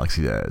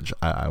Galaxy's Edge,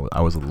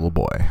 I was a little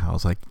boy. I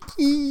was like,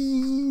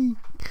 yee,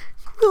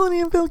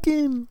 Millennium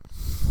Falcon.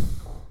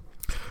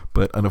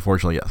 But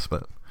unfortunately, yes.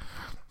 But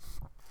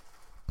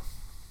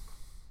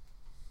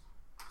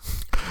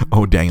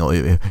oh, Daniel!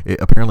 It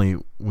apparently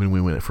when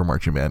we went for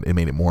marching band, it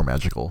made it more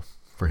magical.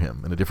 for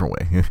him in a different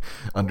way.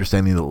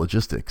 Understanding the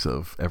logistics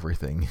of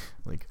everything,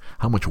 like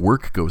how much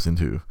work goes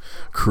into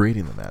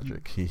creating the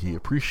magic. He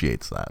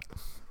appreciates that. I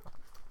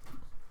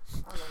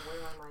don't know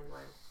where my mind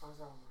went. I was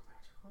all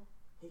magical.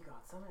 He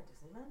got some at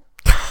Disneyland.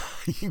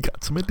 He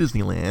got some at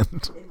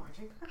Disneyland. In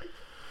marching band.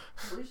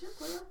 Holy shit,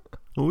 Leia.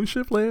 Holy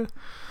shit, Leia.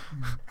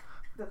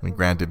 I mean,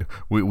 granted,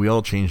 we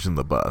all changed in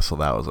the bus, so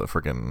that was a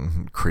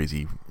freaking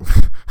crazy.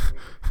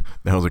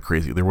 That was a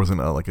crazy. There wasn't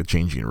like a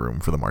changing room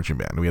for the marching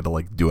band. We had to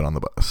like do it on the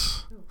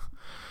bus.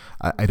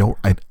 I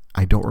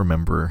don't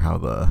remember how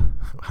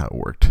it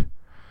worked.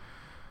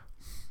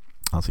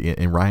 Honestly,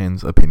 in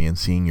Ryan's opinion,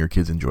 seeing your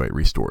kids enjoy it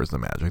restores the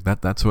magic.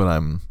 That's what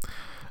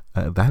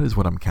that is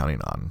what I'm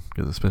counting on,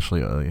 because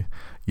especially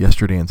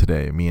yesterday and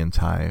today, me and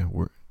Ty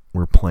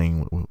were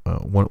playing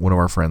one of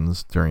our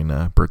friends during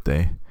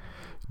birthday.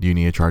 Do you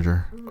need a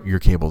charger? Your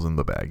cable's in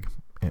the bag,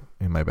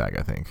 in my bag,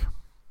 I think.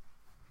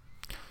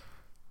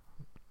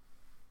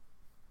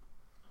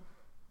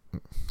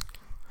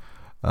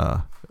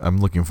 I'm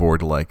looking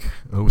forward to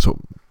so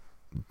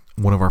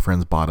one of our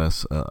friends bought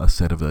us a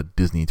set of the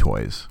Disney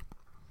toys.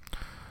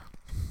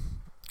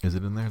 Is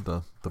it in there?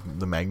 The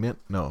magnet?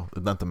 No,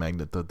 not the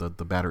magnet.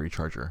 The battery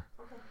charger.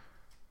 Okay.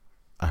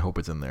 I hope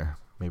it's in there.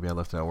 Maybe I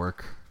left it at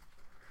work.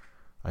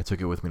 I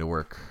took it with me to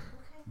work.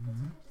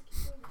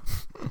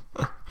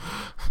 Okay.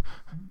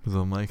 Because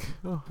I'm like,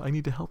 oh, I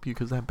need to help you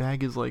because that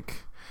bag is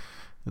like,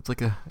 it's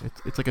like a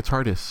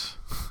TARDIS.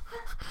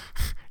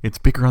 It's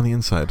bigger on the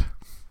inside.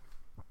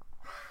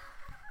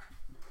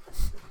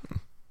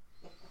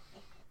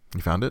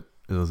 You found it?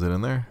 Is it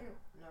in there?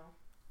 No.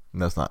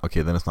 That's not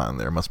okay. Then it's not in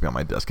there. It must be on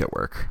my desk at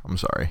work. I'm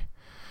sorry.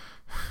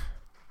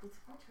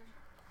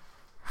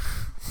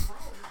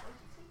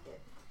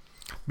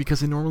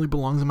 Because it normally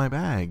belongs in my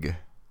bag.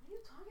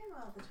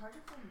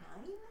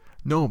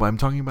 No, but I'm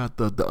talking about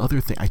the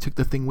other thing. I took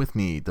the thing with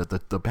me,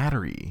 the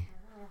battery.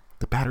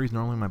 The battery's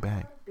normally in my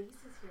bag.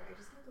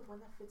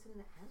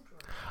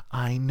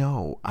 I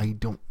know. I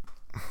don't.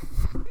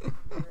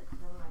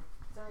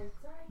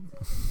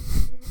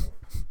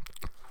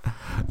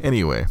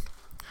 Anyway,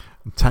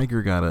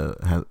 Tiger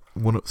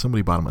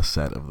somebody bought him a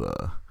set of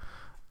the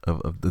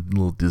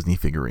little Disney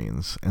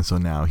figurines, and so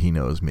now he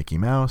knows Mickey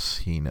Mouse.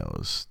 He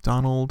knows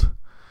Donald.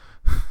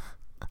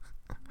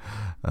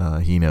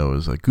 He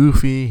knows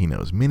Goofy. He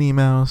knows Minnie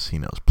Mouse. He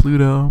knows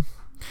Pluto.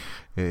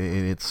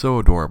 It's so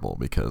adorable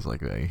because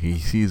he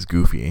sees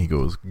Goofy and he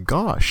goes,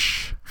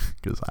 "Gosh,"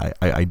 because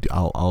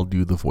I'll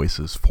do the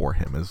voices for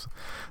him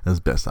as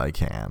best I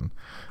can.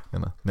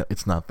 And no,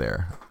 it's not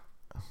there.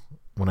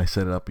 When I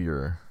set up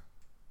your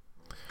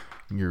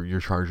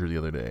charger the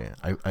other day,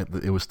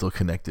 it was still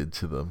connected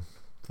to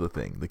the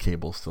thing. The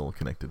cable's still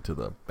connected to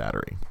the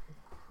battery.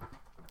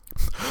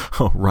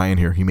 Oh, Ryan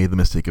here. He made the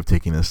mistake of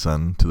taking his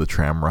son to the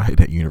tram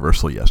ride at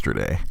Universal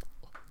yesterday.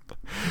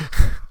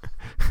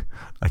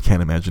 I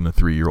can't imagine a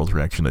 3-year-old's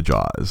reaction to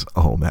Jaws.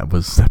 Oh, that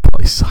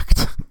probably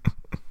sucked.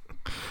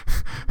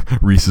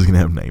 Reese is gonna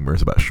have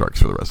nightmares about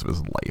sharks for the rest of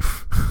his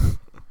life.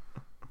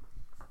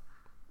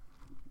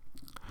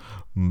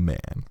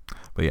 Man.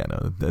 But yeah,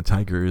 no, the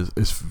Tiger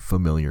is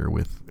familiar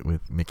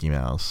with Mickey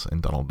Mouse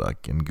and Donald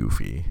Duck and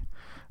Goofy.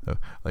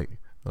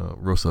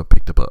 Rosa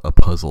picked up a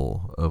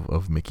puzzle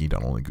of Mickey,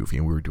 Donald, and Goofy,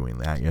 and we were doing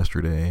that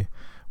yesterday.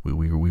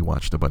 We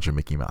watched a bunch of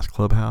Mickey Mouse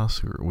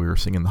Clubhouse. We were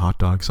singing the hot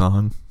dog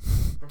song.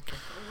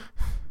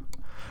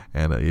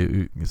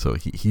 And so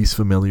he's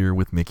familiar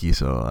with Mickey,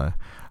 so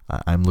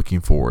I'm looking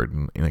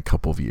forward in a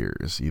couple of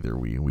years. Either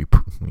we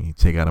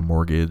take out a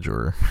mortgage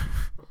or...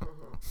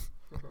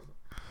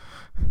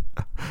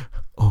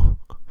 Oh,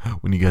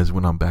 when you guys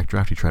went on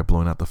Backdraft, he tried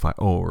blowing out the fire.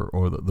 Oh,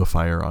 or the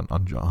fire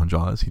on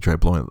Jaws. He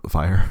tried blowing out the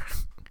fire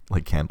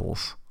like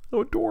candles.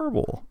 Oh,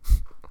 adorable.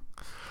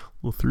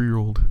 Little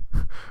 3-year-old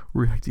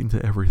reacting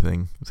to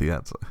everything. See,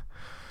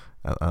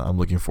 I'm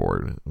looking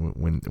forward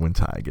when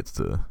Ty gets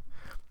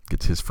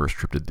his first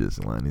trip to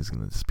Disneyland. He's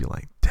gonna just be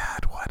like,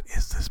 "Dad, what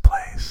is this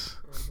place?"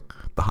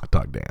 The hot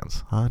dog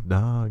dance. Hot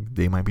dog.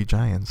 They might be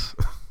giants.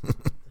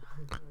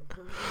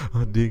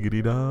 A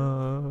diggity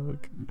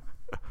dog.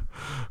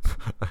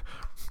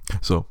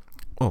 So,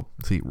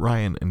 see,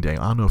 Ryan and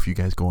Daniel, I don't know if you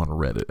guys go on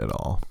Reddit at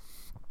all,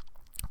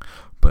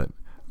 but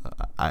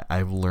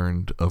I've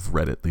learned of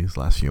Reddit these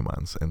last few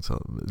months, and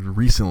so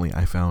recently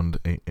I found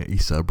a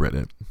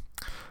subreddit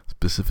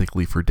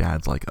specifically for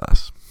dads like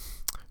us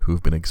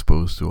who've been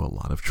exposed to a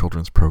lot of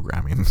children's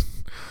programming.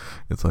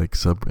 It's like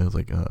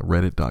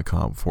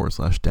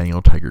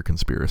reddit.com/Daniel Tiger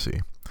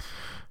Conspiracy,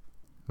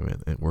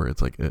 where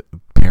it's like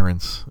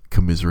parents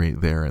commiserate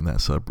there in that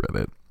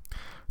subreddit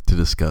to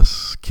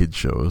discuss kids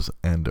shows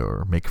and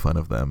or make fun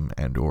of them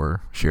and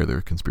or share their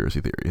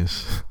conspiracy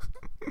theories.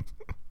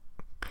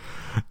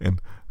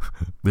 And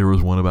there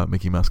was one about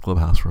Mickey Mouse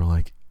Clubhouse where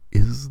like,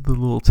 is the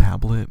little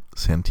tablet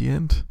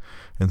sentient?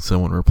 And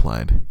someone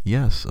replied,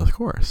 yes, of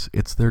course,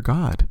 it's their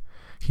god.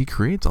 He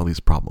creates all these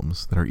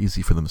problems that are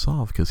easy for them to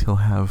solve because he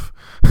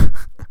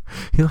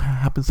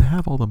happens to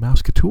have all the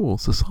Mouseca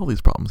tools to solve these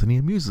problems, and he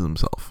amuses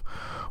himself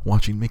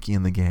watching Mickey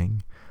and the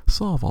gang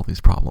solve all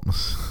these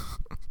problems.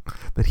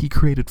 that he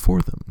created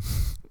for them.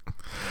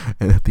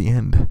 And at the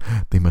end,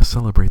 they must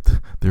celebrate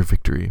their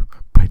victory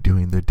by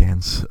doing their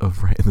dance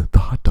of the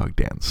hot dog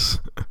dance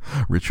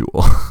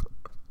ritual.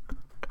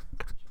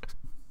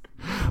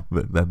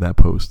 That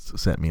post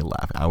sent me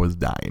laughing. I was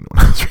dying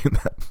when I was reading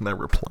that, and I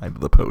replied to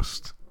the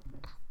post.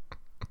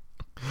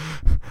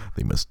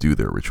 They must do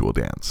their ritual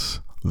dance,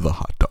 the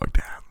hot dog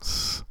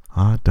dance.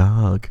 Hot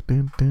dog,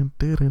 dun, dun,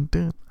 dun, dun,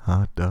 dun.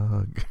 Hot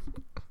dog.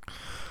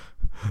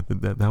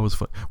 That was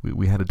fun.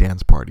 We had a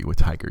dance party with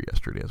Tiger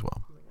yesterday as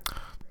well.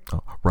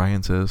 Oh,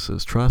 Ryan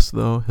says trust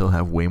though, he'll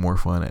have way more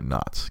fun at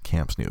Knott's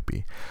Camp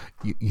Snoopy.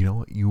 You know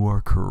what? You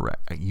are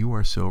correct. You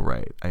are so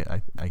right.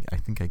 I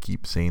think I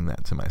keep saying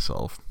that to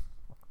myself.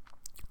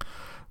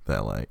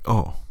 That like,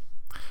 oh,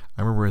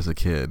 I remember as a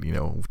kid,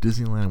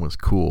 Disneyland was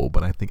cool,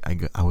 but I think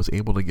I was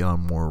able to get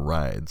on more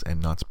rides at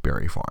Knott's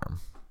Berry Farm.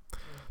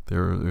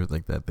 There's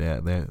like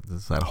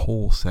there's that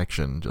whole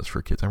section just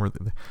for kids. I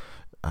remember,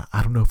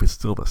 I don't know if it's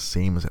still the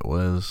same as it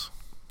was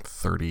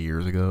 30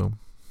 years ago.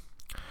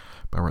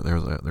 But I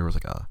remember there was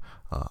like a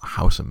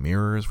House of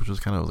Mirrors, which was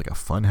kind of like a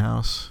fun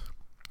house.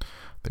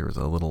 There was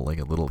a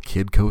little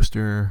kid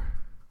coaster.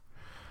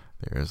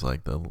 There's a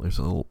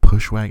little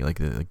push wagon, you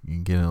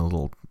can get in a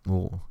little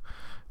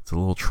it's a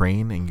little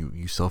train, and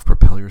you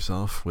self-propel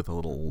yourself with a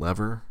little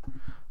lever.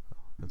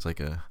 It's like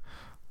the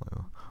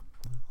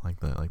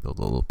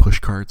little push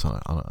carts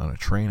on a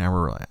train. I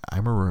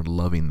remember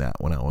loving that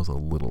when I was a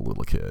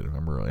little kid. I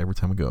remember every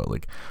time we go,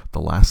 like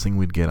the last thing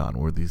we'd get on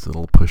were these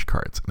little push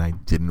carts, and I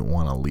didn't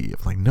want to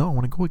leave. Like, no, I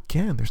want to go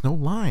again. There's no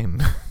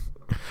line.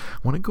 I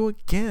want to go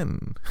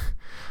again.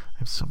 I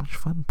have so much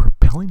fun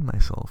propelling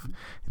myself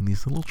in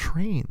these little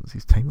trains,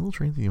 these tiny little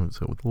trains.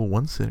 So with a little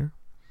one sitter.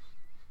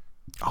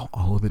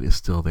 All of it is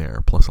still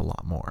there, plus a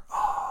lot more.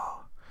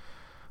 Oh,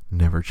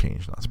 never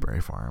changed Knott's Berry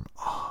Farm.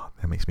 Oh,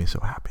 that makes me so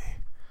happy.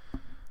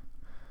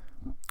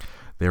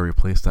 They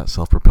replaced that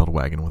self-propelled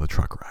wagon with a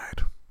truck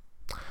ride.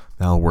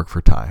 That'll work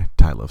for Ty.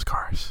 Ty loves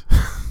cars.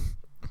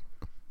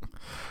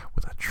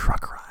 With a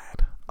truck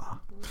ride.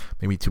 Oh,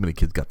 maybe too many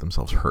kids got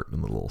themselves hurt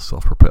in the little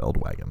self-propelled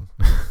wagon.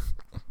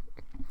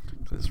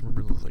 I just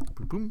remember it was like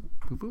boom, boom,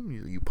 boom, boom.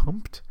 You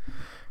pumped,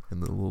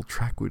 and the little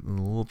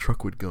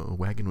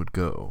wagon would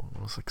go.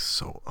 It was like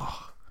so.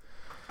 Oh,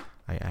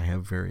 I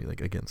have very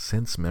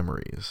sense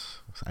memories.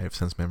 I have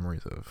sense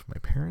memories of my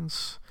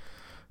parents.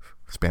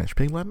 Spanish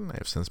Pig Latin. I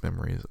have sense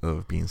memories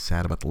of being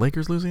sad about the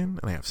Lakers losing,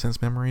 and I have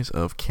sense memories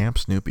of Camp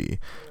Snoopy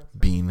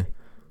being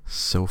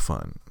so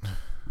fun.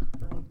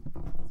 Spanish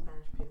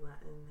Pig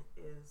Latin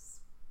is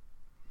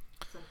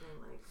something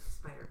like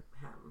Spider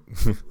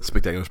Ham.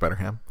 Spectacular Spider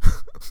Ham.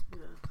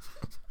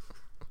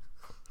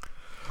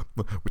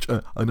 Which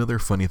another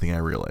funny thing I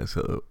realized.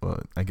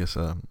 I guess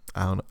I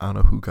don't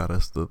know who got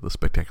us the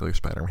Spectacular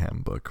Spider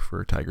Ham book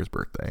for Tiger's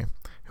birthday.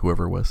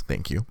 Whoever it was,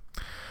 thank you.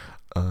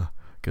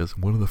 Because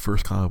one of the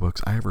first comic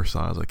books I ever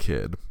saw as a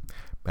kid,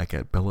 back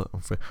at Bella,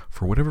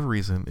 for whatever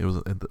reason, it was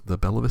at the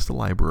Bella Vista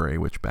Library,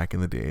 which back in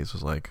the days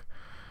was like,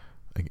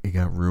 it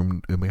got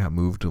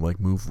moved to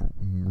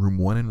room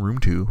 1 and room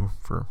 2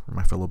 for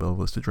my fellow Bella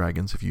Vista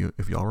Dragons,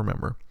 if y'all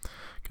remember,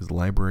 because the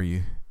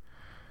library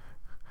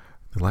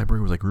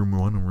was like room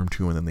 1 and room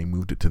 2, and then they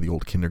moved it to the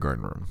old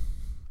kindergarten room.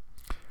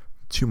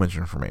 Too much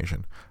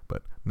information,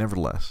 but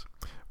nevertheless,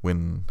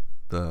 when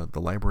the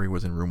library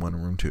was in room 1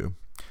 and room 2.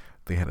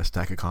 They had a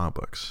stack of comic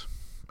books.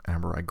 I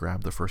remember I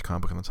grabbed the first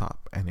comic book on the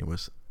top, and it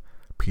was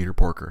Peter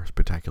Porker,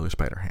 Spectacular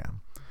Spider-Ham.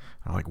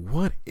 I'm like,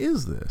 what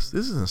is this?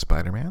 This isn't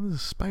Spider-Man,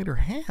 this is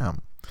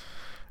Spider-Ham.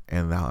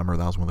 And I remember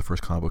that was one of the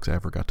first comic books I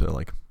ever got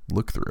to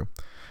look through.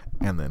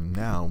 And then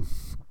now,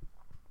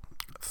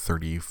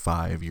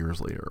 35 years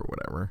later or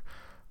whatever,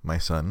 my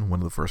son, one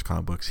of the first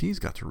comic books he's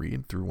got to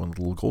read through one of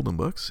the little golden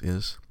books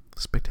is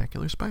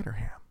Spectacular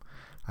Spider-Ham.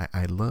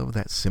 I love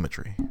that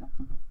symmetry.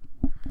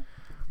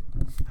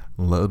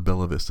 Loved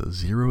Bella Vista.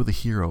 Zero the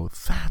Hero.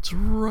 That's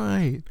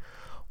right.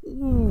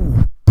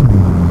 Ooh.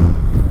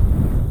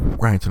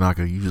 Ryan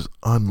Tanaka, you just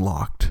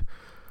unlocked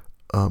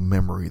a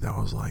memory that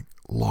was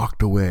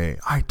locked away.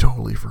 I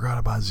totally forgot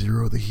about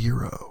Zero the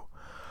Hero.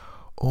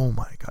 Oh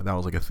my god, that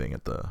was a thing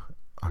at the.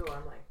 Okay.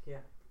 I'm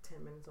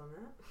 10 minutes on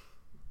that.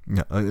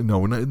 Yeah,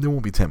 no, there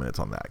won't be 10 minutes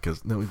on that,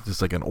 because it's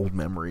just an old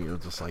memory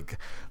of just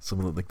some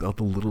of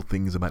the little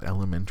things about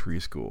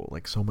elementary school,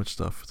 so much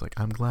stuff. It's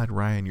I'm glad,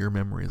 Ryan, your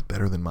memory is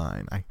better than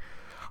mine. I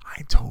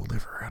totally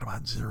forgot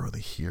about Zero the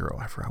Hero.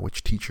 I forgot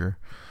which teacher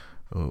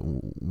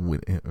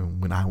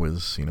when I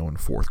was in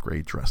 4th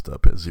grade dressed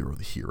up as Zero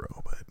the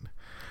Hero, but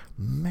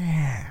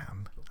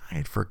man, I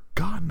had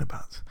forgotten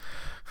about.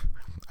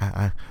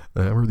 I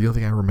remember the other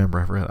thing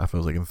I forgot if I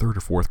was in 3rd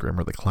or 4th grade. I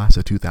remember the class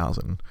of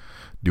 2000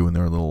 doing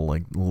their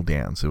little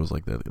dance. It was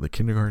the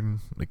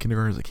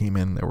kindergartners that came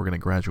in that were going to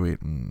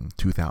graduate in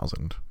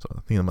 2000. So I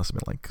think it must have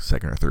been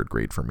 2nd or 3rd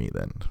grade for me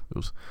then. It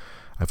was,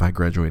 if I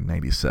graduated in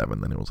 97,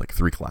 then it was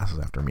 3 classes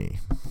after me.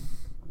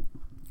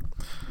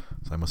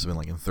 So I must have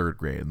been in 3rd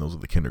grade, and those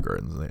were the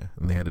kindergartens.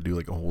 And they had to do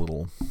a whole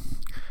little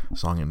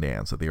song and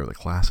dance that they were the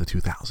class of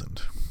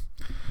 2000.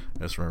 I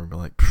just remember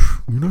being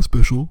you're not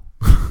special.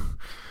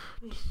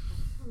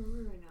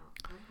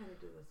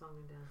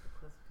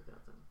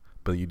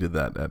 But you did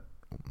that at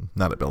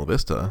not at Bella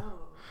Vista. No, I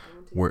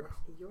went to Where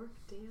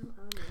Yorkdale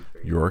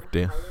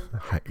Elementary. Yorkdale,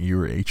 you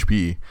were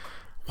HB.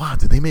 Wow,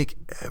 did they make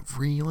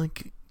every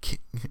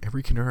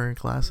every kindergarten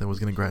class that was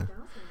gonna grad?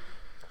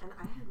 And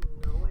I had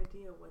no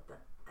idea what the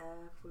F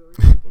we were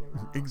talking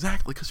about.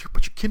 Exactly, because you're a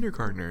bunch of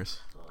kindergartners.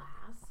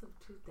 Class of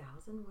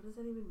 2000? What does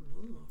that even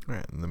mean?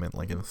 Right, and they meant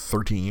like in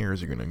 13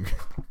 years you're gonna.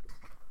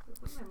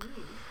 What does that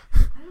mean? I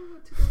don't know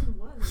what 2000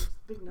 was. It's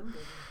a big number.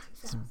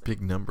 It's a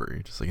big number.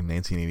 You're just like in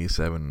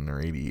 1987 or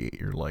 88.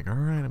 You're like, all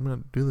right, I'm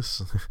gonna do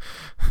this.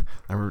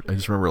 I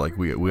just remember like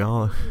we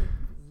all.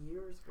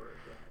 Years were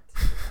yet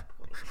at that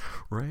point.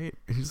 Right,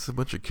 he's just a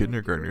bunch of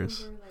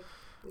kindergartners. Remember, like,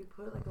 we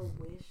put like a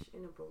wish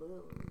in a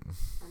balloon,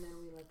 and then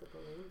we let the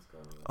balloons go.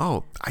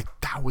 Oh,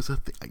 that was a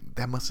thing.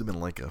 That must have been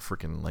like a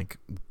freaking like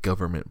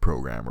government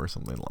program or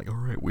something. Like, all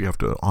right, we have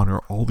to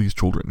honor all these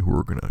children who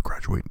are gonna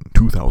graduate in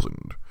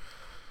 2000.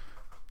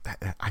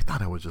 I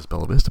thought I was just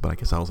Bella Vista, but I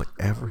guess I was like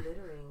every.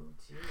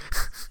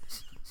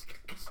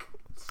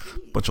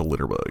 Bunch of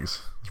litter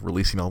bugs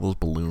releasing all those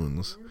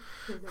balloons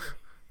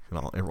and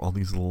all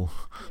these little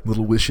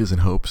wishes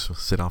and hopes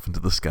sit off into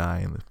the sky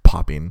and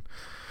popping.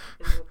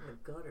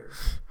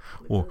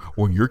 Or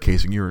in your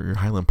case, in your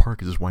Highland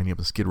Park is just winding up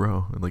in Skid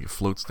Row, and like it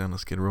floats down to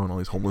Skid Row, and all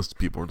these homeless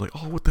people are like,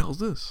 "Oh, what the hell's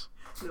this?"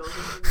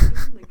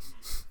 Like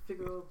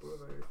Figueroa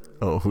Boulevard.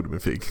 Oh, who'd have been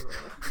fake?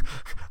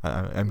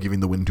 I'm giving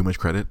the wind too much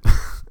credit.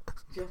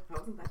 Yeah,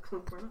 wasn't that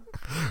close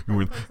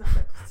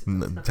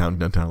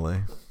downtown LA.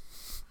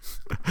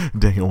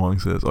 Daniel Wong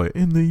says, "Oh,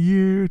 in the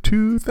year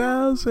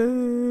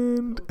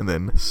 2000," and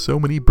then so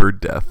many bird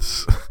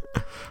deaths.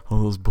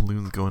 All those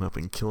balloons going up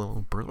and killing all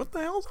the birds. What the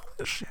hell's all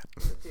this shit?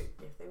 Dude,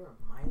 if they were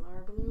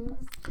Mylar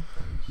balloons, that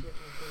shit would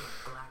be like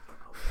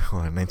blackout.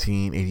 Hold on,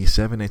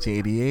 1987,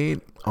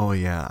 1988. Oh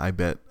yeah, I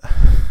bet.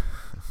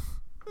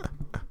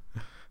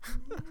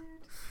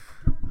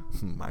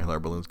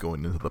 Mylar balloons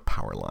going into the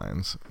power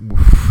lines.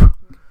 Oof.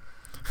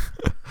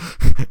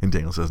 And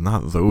Daniel says,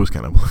 "Not those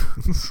kind of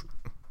balloons."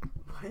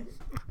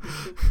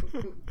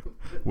 What?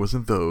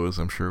 Wasn't those?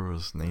 I'm sure it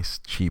was nice,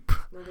 cheap.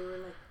 No, they were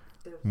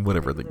like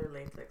whatever the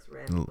latex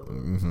red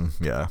balloons.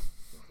 Mm-hmm, yeah.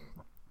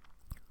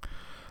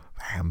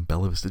 Damn,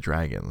 Bella Vista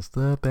Dragons.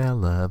 The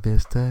Bella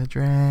Vista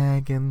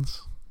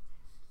Dragons.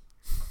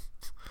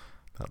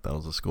 That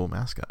was the school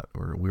mascot.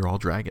 We were all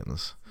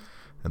dragons.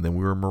 And then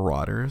we were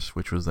Marauders,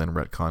 which was then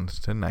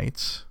retconned to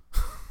Knights.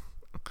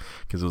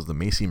 Because it was the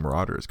Macy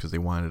Marauders, because they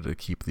wanted to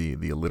keep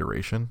the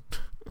alliteration.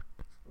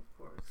 Of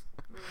course.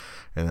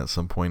 And at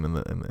some point in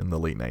the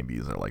late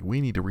 90s, they're like,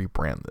 we need to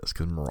rebrand this,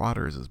 because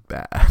Marauders is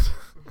bad.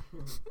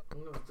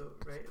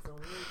 Right? It's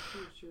only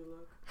true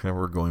look. And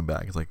we're going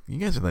back. It's like, you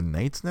guys are the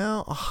Knights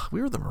now? Oh,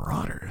 we were the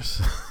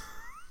Marauders.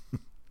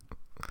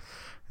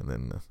 and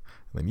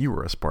then you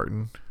were a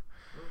Spartan.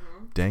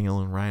 Daniel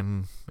and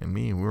Ryan and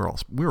me, we were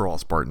all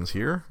Spartans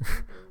here.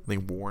 I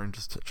think Warren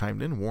just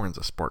chimed in. Warren's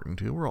a Spartan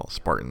too. We're all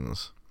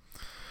Spartans. I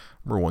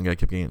remember one guy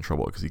kept getting in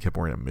trouble because he kept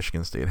wearing a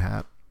Michigan State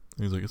hat.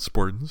 He was like, "It's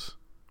Spartans,"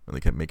 and they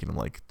kept making him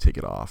like take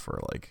it off,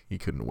 or like he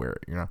couldn't wear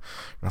it. You're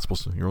not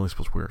supposed to. You're only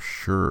supposed to wear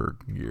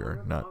shirt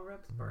gear, not. I'll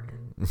rep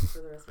Spartan for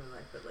the rest of my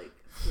life, but like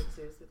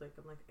seriously, like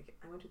I'm like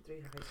I went to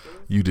 3 high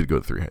schools. You did go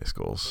to 3 high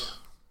schools.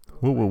 Yeah.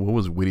 What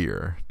was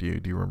Whittier? Do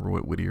you remember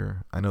what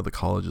Whittier? I know the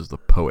college is the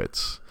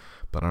Poets,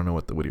 but I don't know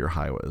what the Whittier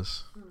High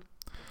was.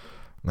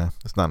 Nah,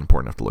 it's not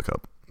important enough to look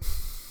up.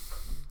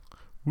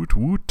 Woot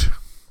woot.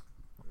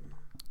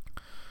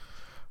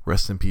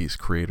 Rest in peace,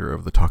 creator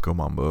of the Taco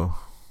Mambo.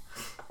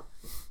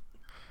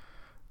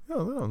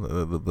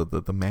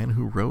 The man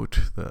who wrote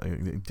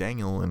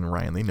Daniel and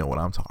Ryan, they know what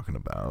I'm talking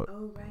about.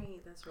 Oh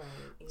right, that's right.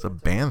 It's a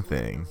band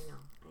thing. I know.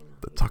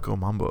 The Taco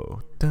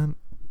Mambo. Dun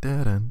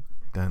dun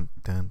dun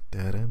dun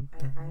dun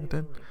dun I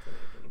dun.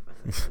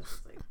 I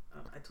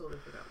totally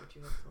forgot what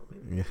you had told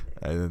me. Yeah,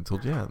 I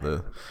told you. Yeah,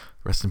 the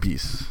rest in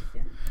peace.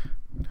 Yeah.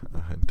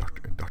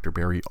 Dr.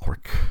 Barry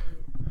Ulrich.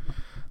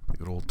 The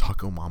good old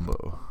Taco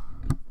Mambo.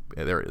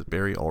 Yeah, there it is,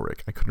 Barry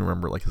Ulrich. I couldn't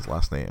remember like his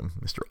last name,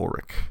 Mr.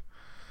 Ulrich.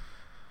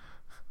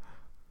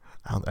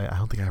 I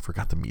don't think I ever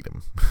got to meet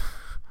him.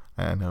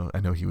 I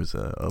know he was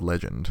a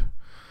legend.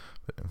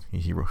 But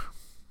he wrote.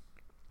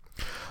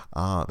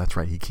 That's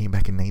right. He came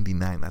back in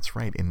 '99. That's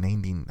right, in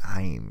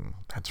 '99.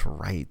 That's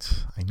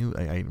right. I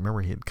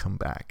remember he had come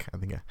back. I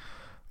think I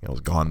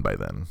was gone by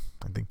then.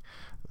 I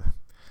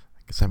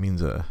guess that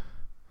means well,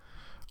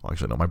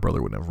 actually, no. My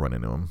brother wouldn't have run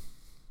into him.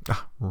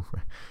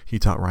 He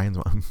taught Ryan's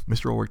mom.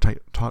 Mr. Ulrich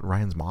taught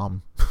Ryan's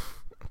mom.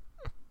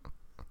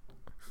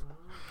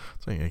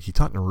 So yeah, he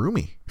taught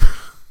Narumi.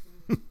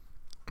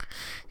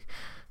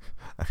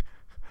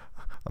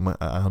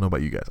 I don't know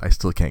about you guys. I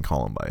still can't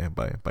call him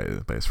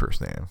by his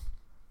first name.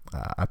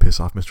 I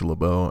piss off Mr.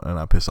 LeBeau and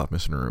I piss off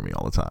Mr. Narumi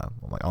all the time.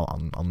 I'm like,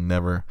 I'll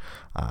never.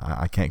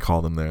 I can't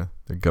call them their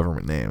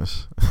government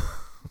names.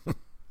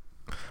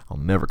 I'll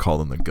never call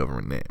them their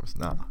government names.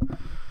 Nah.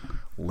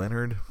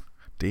 Leonard,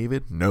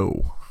 David,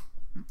 no.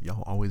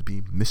 Y'all always be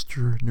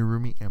Mr.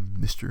 Narumi and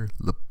Mr.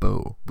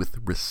 LeBeau with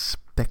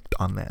respect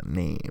on that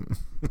name.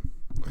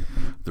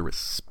 The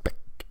respect.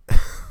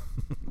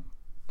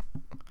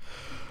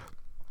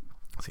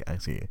 See, I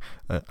see.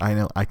 I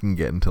know I can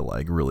get into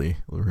like really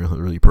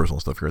personal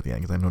stuff here at the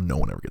end because I know no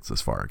one ever gets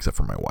this far except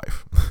for my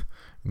wife.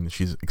 And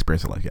she's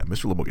experienced it like, yeah,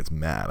 Mr. LeBeau gets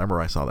mad. I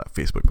remember I saw that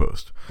Facebook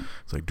post.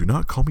 It's like, do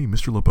not call me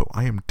Mr. LeBeau.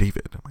 I am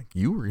David. I'm like,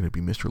 you are going to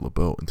be Mr.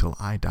 LeBeau until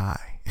I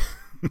die.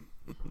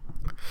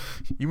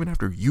 Even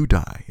after you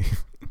die.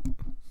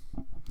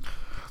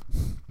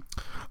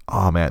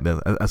 Oh man,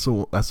 that's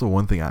the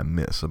one thing I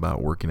miss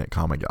about working at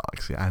Comic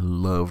Galaxy. I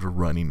loved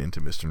running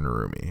into Mr.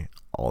 Narumi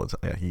all the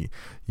time.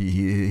 Yeah,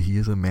 he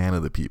is a man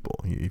of the people.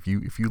 If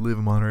you live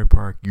in Monterey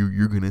Park,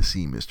 you're gonna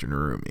see Mr.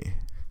 Narumi.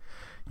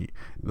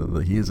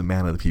 He is a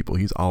man of the people.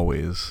 He's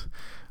always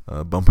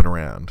bumping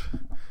around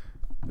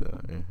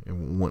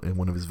in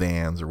one of his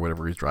vans or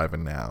whatever he's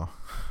driving now.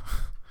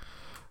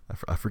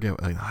 I forget.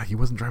 He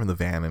wasn't driving the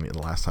van the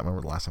last time. I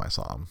remember the last time I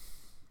saw him.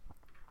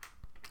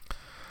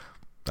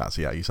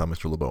 So yeah, you saw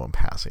Mr. LeBeau in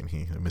passing.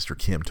 Mr.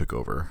 Kim took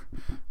over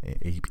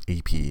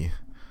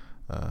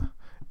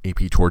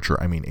AP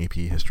torture. I mean AP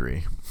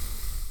history.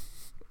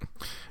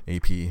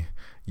 AP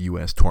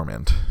U.S.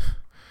 torment.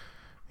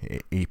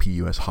 AP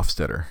U.S.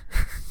 Hofstetter.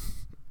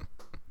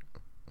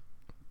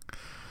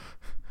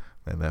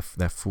 And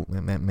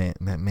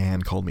that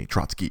man called me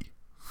Trotsky.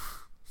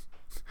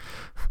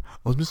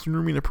 Was Mr.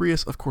 Narumi in a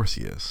Prius? Of course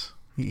he is.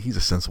 He's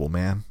a sensible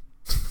man.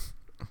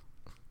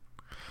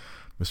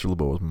 Mr.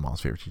 LeBeau was my mom's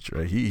favorite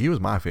teacher. He was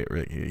my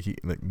favorite.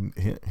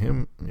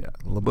 Him,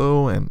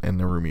 LeBeau and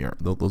Narumi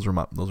those are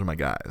my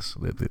guys.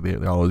 They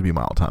always be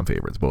my all-time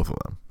favorites, both of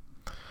them.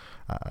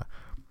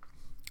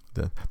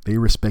 They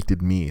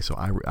respected me, so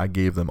I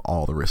gave them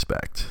all the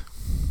respect.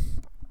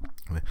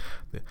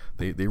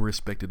 They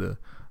respected a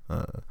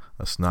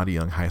snotty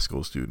young high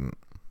school student.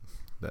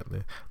 That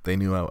they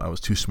knew I was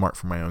too smart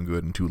for my own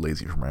good and too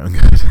lazy for my own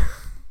good.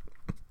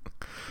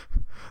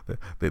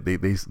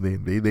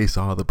 They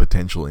saw the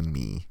potential in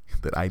me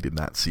that I did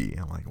not see.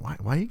 I'm like,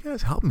 why you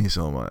guys help me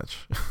so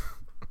much?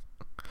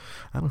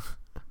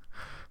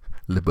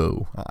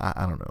 LeBeau.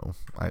 I don't know.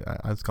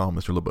 I just call him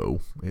Mr.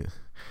 LeBeau.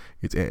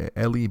 It's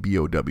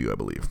Lebow, I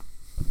believe.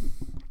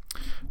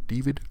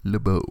 David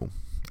LeBeau.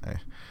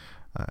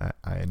 I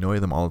annoy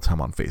them all the time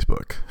on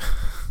Facebook.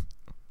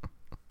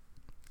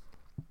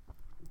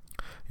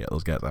 Yeah,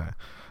 those guys.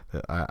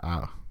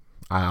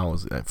 I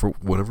always, for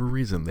whatever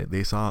reason,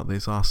 they saw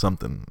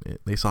something.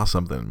 They saw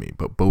something in me.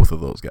 But both of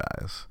those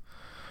guys,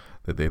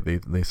 that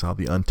they saw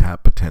the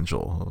untapped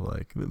potential.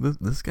 Like,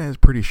 this guy is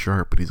pretty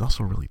sharp, but he's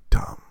also really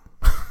dumb.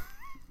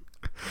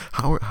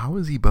 How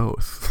is he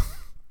both?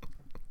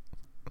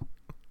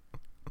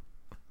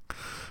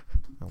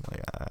 I'm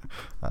like,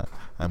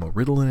 I'm a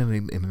riddle and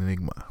an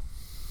enigma.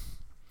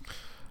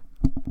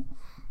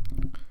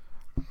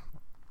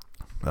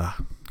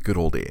 Good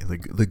old days.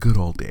 The good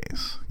old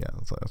days. Yeah,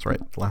 that's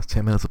right. The last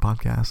 10 minutes of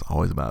podcast,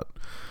 always about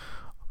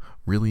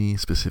really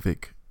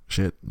specific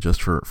shit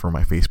just for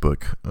my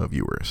Facebook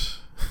viewers.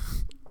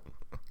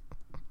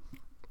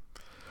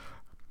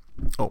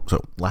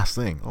 Last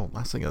thing.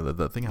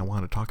 The thing I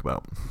wanted to talk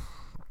about.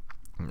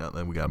 We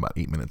got about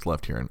 8 minutes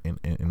left here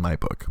in my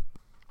book.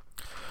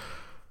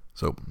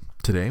 So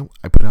today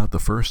I put out the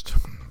first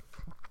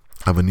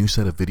of a new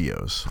set of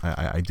videos.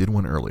 I did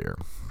one earlier.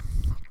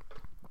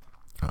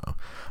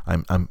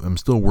 I'm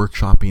still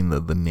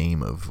workshopping the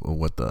name of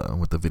what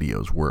the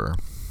videos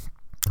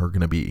are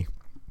going to be.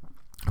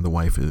 The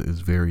wife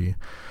is very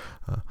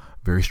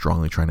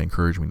strongly trying to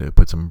encourage me to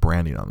put some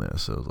branding on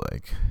this. So it's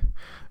like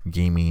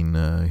gaming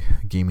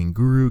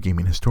guru,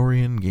 gaming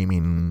historian,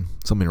 gaming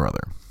something or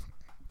other.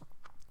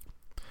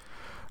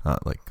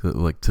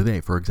 Like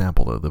today, for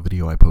example, the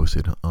video I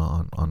posted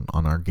on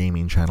our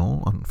gaming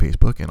channel on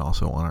Facebook and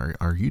also on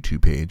our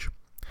YouTube page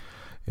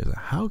is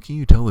how can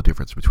you tell the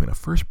difference between a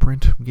first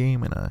print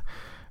game and a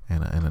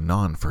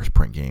non-first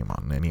print game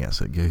on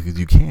NES? Because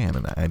you can,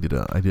 and I did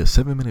a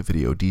 7-minute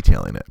video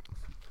detailing it.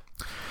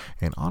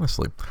 And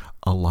honestly,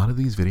 a lot of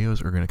these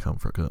videos are going to come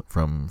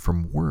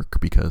from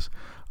work because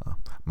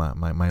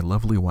my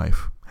lovely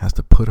wife has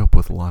to put up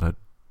with a lot of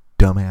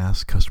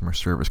dumbass customer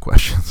service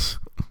questions.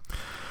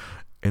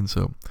 And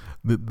so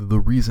the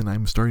reason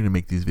I'm starting to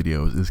make these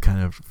videos is kind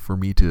of for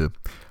me to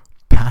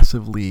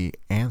passively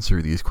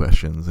answer these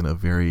questions in a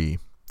very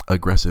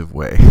aggressive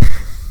way.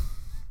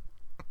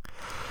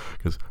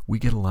 Because we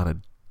get a lot of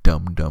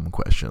dumb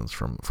questions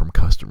from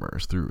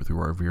customers through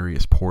our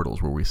various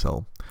portals where we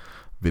sell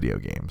video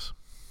games.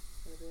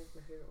 Maybe that's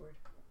my favorite word.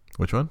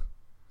 Which one?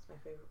 It's my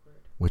favorite word.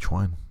 Which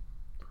one?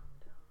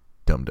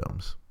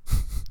 Dum-dums.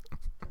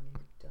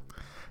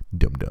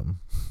 Dum-dum.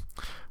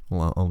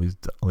 Well, all these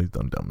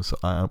dum-dums. So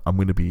I'm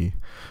going to be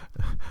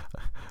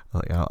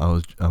like I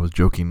was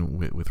joking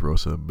with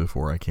Rosa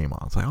before I came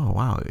on. It's like, oh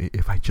wow,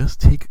 if I just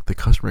take the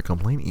customer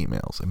complaint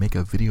emails and make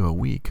a video a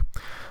week,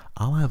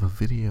 I'll have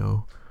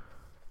videos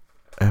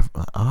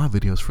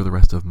for the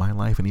rest of my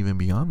life and even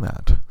beyond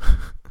that.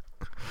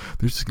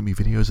 There's just going to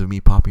be videos of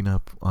me popping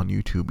up on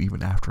YouTube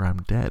even after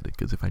I'm dead.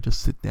 Because if I just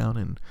sit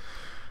down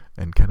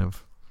and kind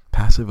of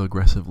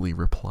passive-aggressively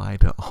reply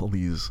to all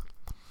these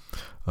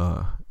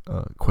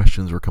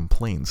questions or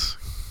complaints,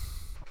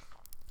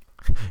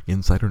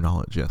 Insider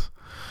knowledge, yes.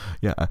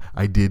 Yeah,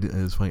 I did.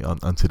 It's funny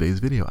on today's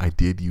video. I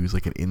did use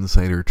like an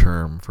insider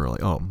term for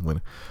like, oh,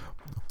 when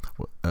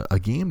a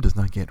game does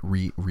not get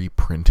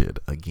reprinted,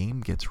 a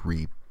game gets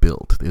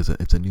rebuilt.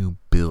 It's a new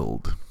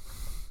build.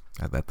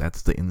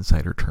 That's the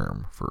insider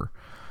term for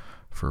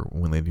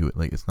when they do it.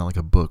 Like, it's not like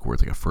a book where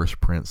it's like a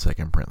first print,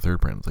 second print,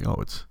 third print. It's like, oh,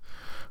 it's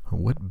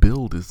what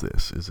build is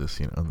this? Is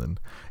this, I don't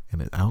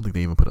think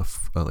they even put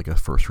like a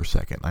first or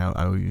second.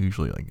 I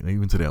usually, like,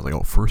 even today I was like,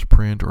 oh, first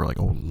print, or like,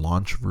 oh,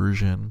 launch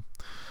version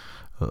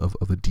of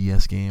a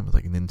DS game.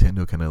 Like,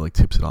 Nintendo kind of like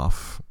tips it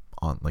off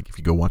on, like, if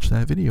you go watch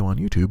that video on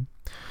YouTube,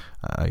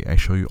 I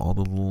show you all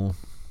the little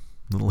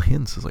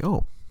hints. It's like,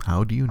 oh,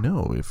 how do you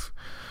know if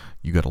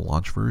you got a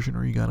launch version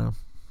or you got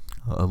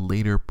a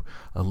later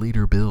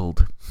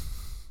build?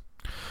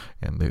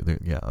 And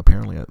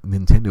apparently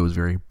Nintendo is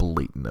very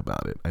blatant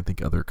about it. I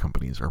think other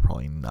companies are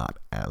probably not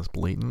as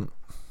blatant.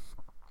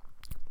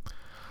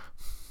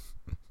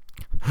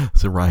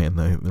 So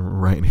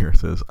Ryan here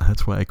says,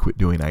 that's why I quit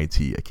doing IT.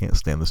 I can't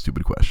stand the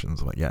stupid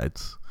questions. I'm like, yeah,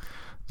 it's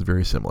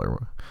very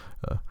similar.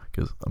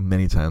 Because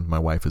many times my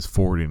wife is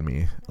forwarding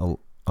me a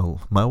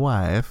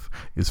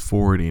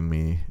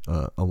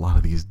lot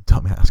of these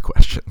dumbass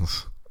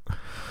questions,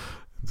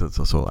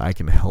 so I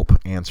can help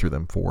answer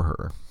them for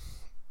her.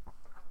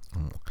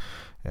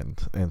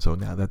 And so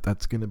now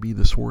that's going to be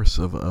the source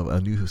of a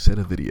new set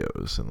of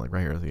videos. And like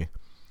right here,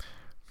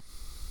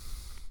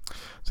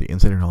 the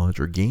insider knowledge,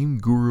 or Game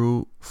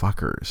Guru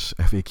fuckers,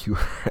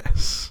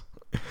 FAQRS.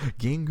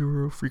 Game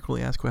Guru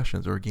frequently asked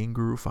questions, or Game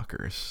Guru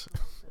fuckers.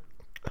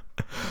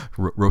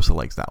 Rosa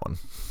likes that one.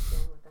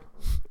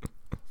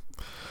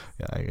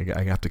 Yeah,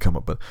 I have to come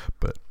up,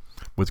 but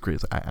what's great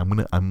is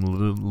I'm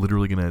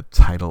literally gonna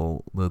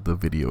title the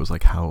videos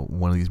like how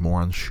one of these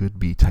morons should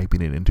be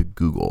typing it into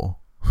Google.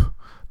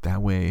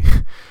 That way,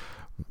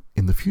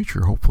 in the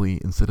future, hopefully,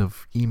 instead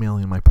of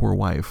emailing my poor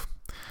wife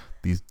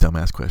these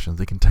dumbass questions,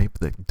 they can type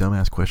the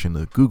dumbass question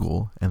to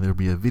Google, and there'll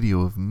be a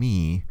video of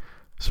me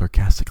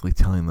sarcastically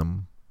telling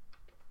them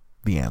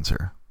the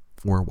answer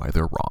or why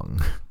they're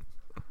wrong.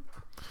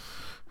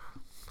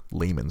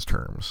 Layman's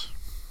terms.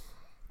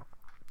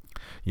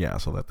 Yeah,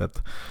 so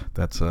that's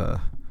there's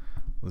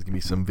gonna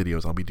be some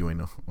videos I'll be doing.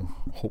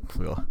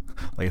 Hopefully,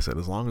 like I said,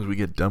 as long as we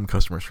get dumb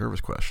customer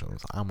service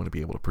questions, I'm gonna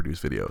be able to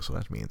produce videos. So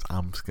that means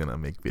I'm just gonna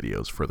make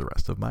videos for the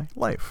rest of my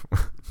life.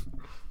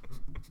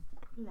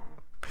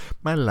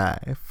 My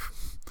life.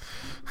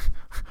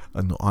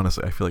 No,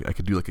 honestly, I feel like I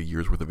could do like a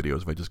year's worth of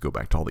videos if I just go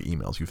back to all the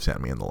emails you've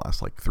sent me in the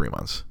last like 3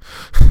 months.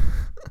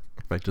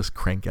 If I just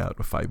crank out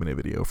a 5-minute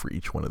video for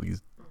each one of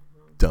these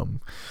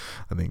dumb,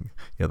 I think,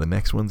 yeah, the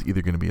next one's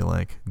either going to be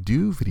like,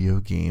 do video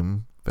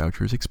game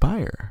vouchers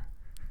expire?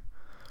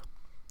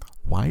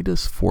 Why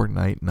does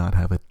Fortnite not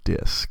have a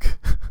disc?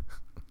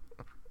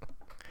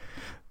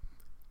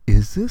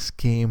 Is this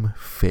game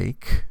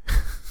fake?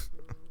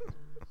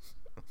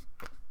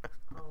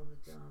 All the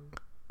dumb.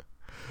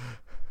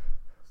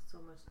 So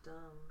much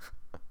dumb.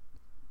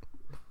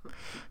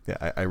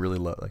 Yeah, I really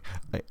love,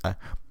 like,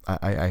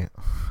 I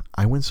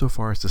went so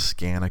far as to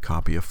scan a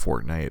copy of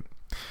Fortnite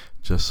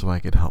just so I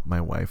could help my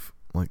wife,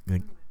 like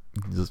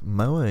just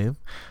my wife,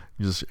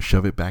 just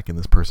shove it back in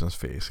this person's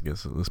face. I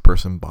guess this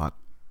person bought,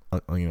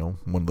 one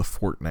of the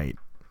Fortnite,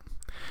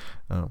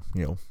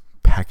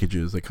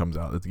 packages that comes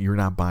out. You're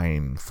not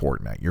buying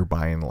Fortnite. You're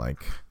buying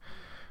like,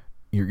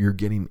 you're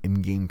getting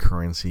in-game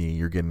currency.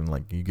 You're getting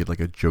like, you get like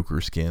a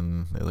Joker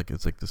skin. Like,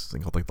 it's like this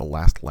thing called like the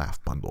Last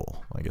Laugh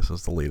bundle. I guess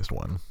that's the latest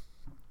one.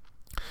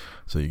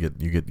 So you get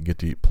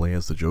to play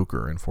as the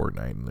Joker in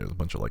Fortnite, and there's a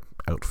bunch of like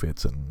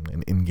outfits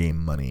and in-game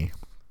money.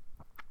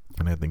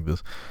 And I think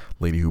this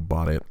lady who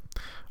bought it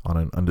on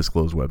an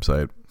undisclosed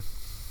website,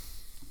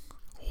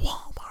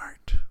 Walmart.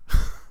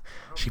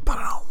 She bought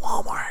it on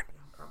Walmart.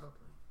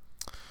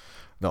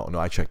 No,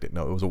 I checked it.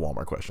 No, it was a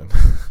Walmart question.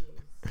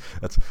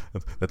 That's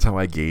how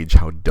I gauge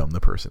how dumb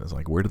the person is.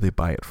 Like, where did they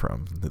buy it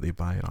from? Did they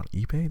buy it on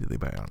eBay? Did they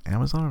buy it on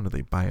Amazon? Or did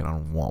they buy it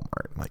on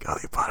Walmart? I'm like, oh,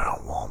 they bought it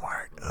on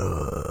Walmart.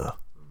 Ugh.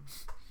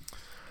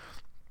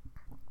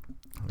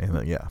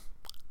 And yeah,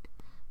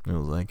 it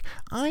was like,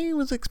 I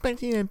was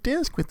expecting a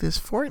disc with this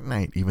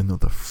Fortnite, even though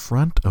the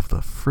front of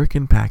the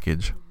frickin'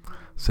 package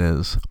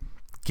says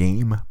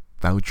game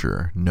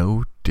voucher,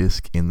 no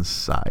disc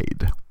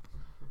inside.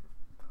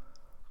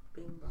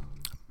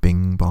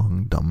 Bing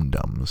bong dum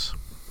dums.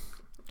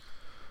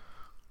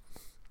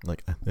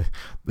 Like,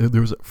 we have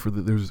this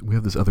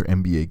other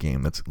NBA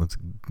game that's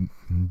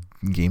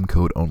game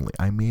code only.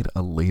 I made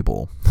a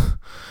label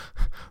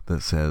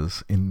that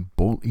says in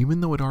bold, even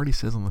though it already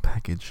says on the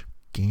package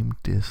game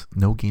disc,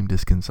 no game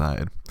disc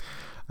inside.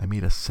 I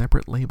made a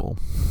separate label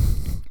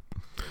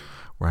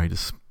where I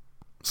just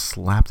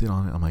slapped it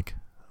on it. I'm like,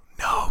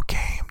 no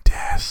game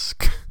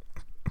disc,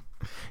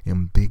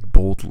 in big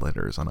bold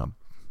letters on a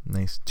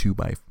nice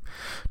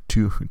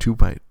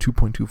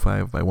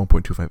 2.25 by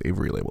 1.25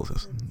 Avery label.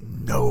 Says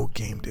no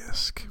game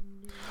disc.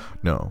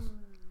 No.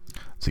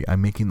 See,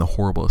 I'm making the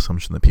horrible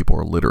assumption that people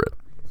are literate.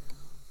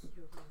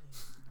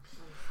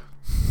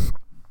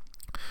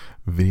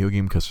 video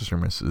game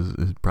customer service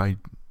is probably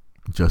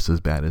just as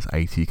bad as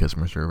IT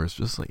customer service.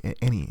 Just like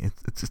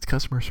it's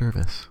customer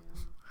service.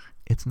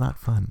 It's not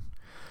fun.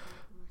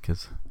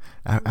 Because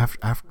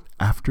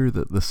after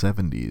the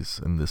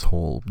 70s and this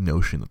whole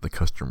notion that the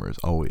customer is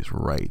always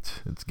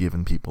right, it's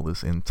given people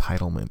this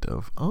entitlement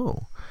of,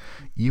 oh,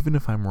 even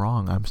if I'm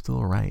wrong, I'm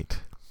still right.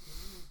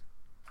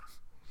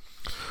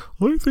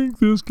 I think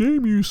this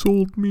game you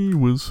sold me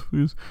is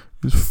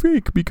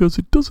fake because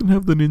it doesn't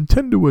have the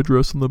Nintendo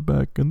address on the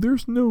back, and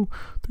there's no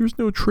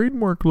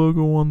trademark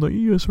logo on the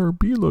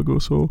ESRB logo,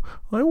 so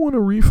I want a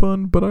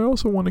refund, but I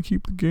also want to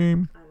keep the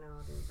game. I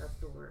know, dude, that's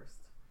the worst.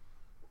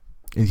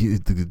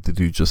 The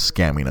dude just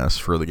scamming us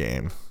for the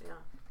game.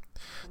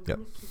 Yeah.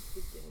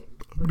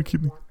 I'm gonna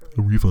keep a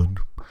refund.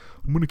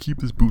 I'm gonna keep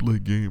this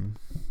bootleg game,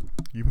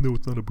 even though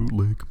it's not a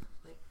bootleg.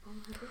 Like,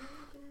 have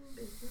they been in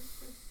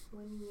business for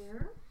 1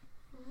 year?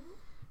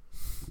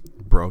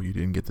 Bro, you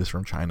didn't get this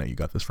from China. You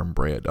got this from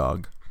Brea,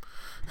 dog.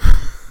 And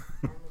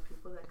the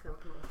people that come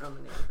from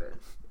the neighborhood.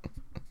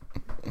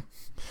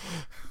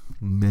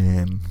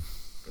 Man.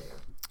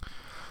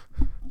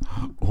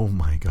 Oh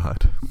my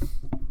god.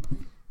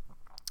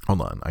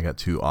 Hold on. I got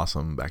 2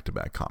 awesome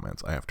back-to-back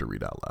comments I have to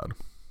read out loud.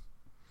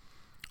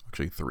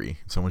 Actually 3.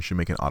 Someone should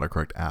make an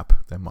autocorrect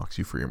app that mocks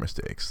you for your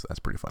mistakes. That's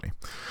pretty funny.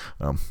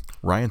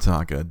 Ryan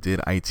Tanaka did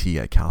IT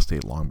at Cal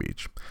State Long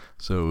Beach.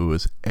 So it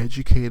was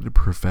educated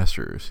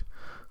professors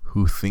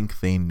who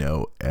think they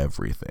know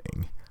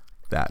everything.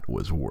 That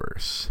was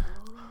worse.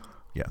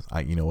 Yes,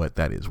 you know what?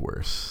 That is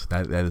worse.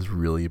 That is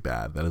really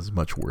bad. That is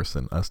much worse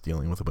than us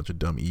dealing with a bunch of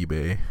dumb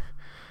eBay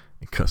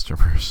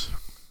customers.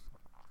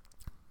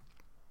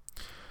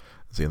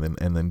 See, and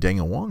then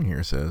Daniel Wong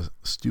here says,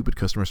 stupid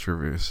customer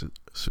service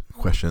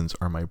questions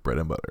are my bread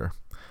and butter.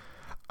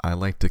 I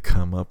like to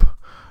come up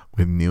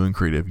with new and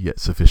creative yet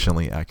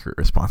sufficiently accurate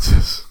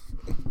responses.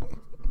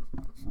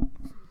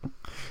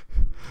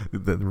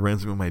 That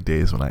reminds me of my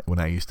days when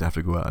I used to have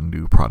to go out and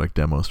do product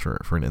demos for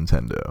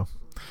Nintendo,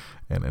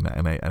 and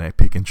I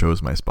pick and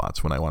chose my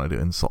spots when I wanted to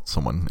insult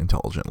someone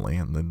intelligently,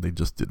 and then they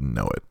just didn't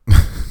know it. I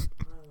love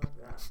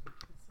that.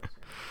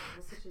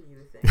 It's such a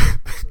you thing.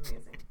 It's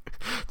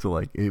amazing. So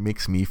like, it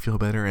makes me feel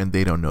better, and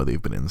they don't know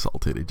they've been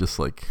insulted. It just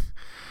like,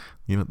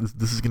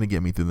 this is gonna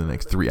get me through the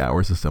next 3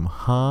 hours of some,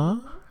 huh?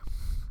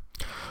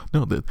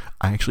 No,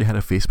 I actually had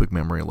a Facebook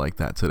memory like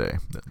that today.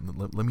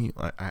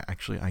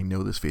 I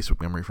know this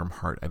Facebook memory from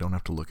heart. I don't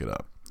have to look it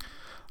up.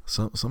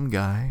 Some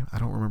guy, I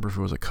don't remember if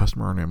it was a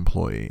customer or an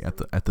employee at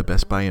the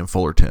Best Buy in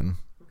Fullerton,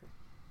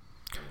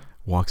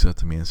 walks up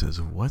to me and says,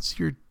 "What's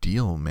your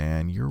deal,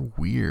 man? You're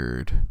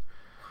weird."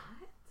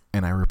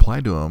 And I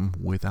replied to him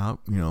without,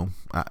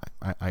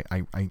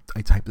 I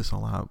typed this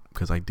all out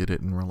because I did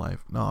it in real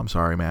life. "No, I'm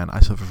sorry, man.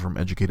 I suffer from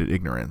educated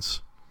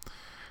ignorance."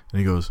 And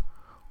he goes,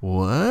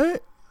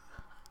 "What?"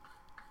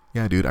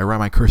 "Yeah, dude, I write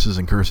my curses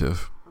in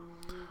cursive."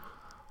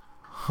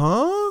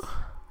 "Huh?"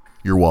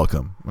 "You're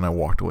welcome." And I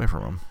walked away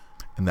from him.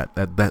 And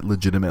that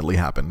legitimately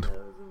happened. That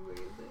was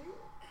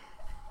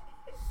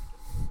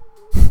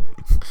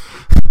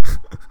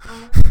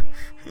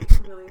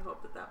amazing. I really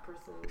hope that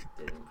person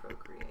didn't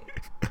procreate.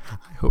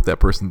 I hope that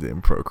person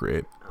didn't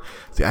procreate.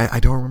 See, I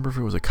don't remember if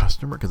it was a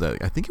customer, because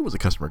I think it was a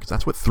customer, because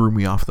that's what threw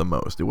me off the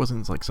most. It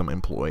wasn't like some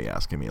employee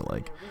asking me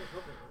like...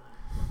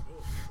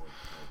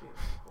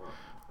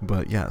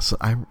 But yeah, so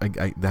I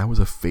that was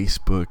a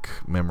Facebook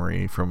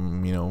memory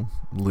from,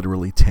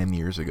 literally 10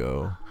 years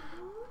ago.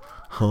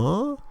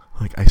 Huh?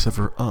 Like, I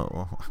suffer,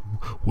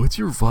 what's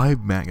your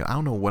vibe, man? I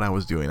don't know what I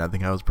was doing. I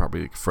think I was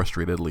probably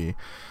frustratedly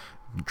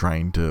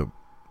trying to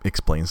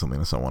explain something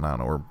to someone, I don't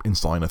know, or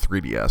installing a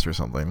 3DS or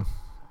something.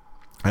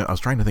 I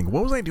was trying to think,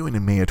 what was I doing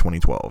in May of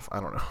 2012?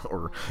 I don't know,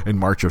 or in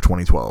March of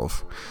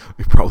 2012.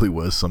 It probably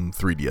was some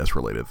 3DS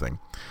related thing.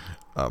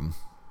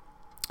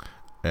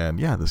 And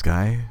yeah, this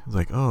guy is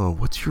like, "Oh,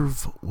 what's your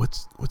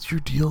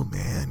deal,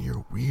 man?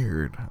 You're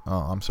weird."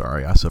 "Oh, I'm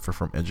sorry. I suffer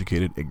from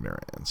educated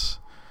ignorance."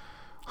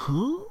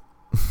 Huh?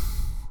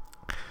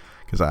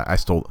 Because I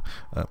stole,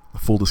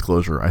 full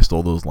disclosure, I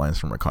stole those lines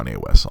from a Kanye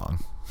West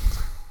song.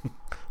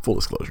 Full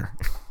disclosure.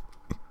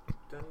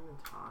 Don't even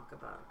talk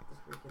about the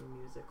freaking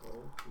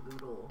musical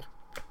Loodle.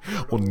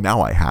 Well,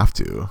 now I have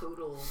to.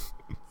 Poodle.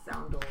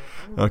 Soundle.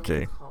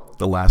 Okay,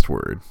 the last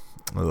word.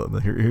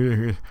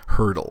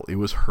 Hurdle. It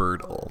was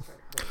hurdle.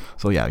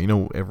 So yeah,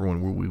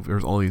 everyone,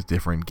 there's all these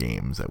different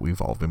games that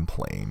we've all been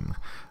playing.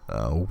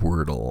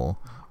 Wordle,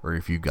 or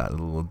if you got a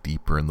little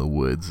deeper in the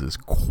woods, is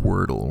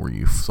Quirtle, where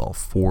you solve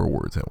 4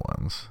 words at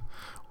once.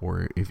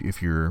 Or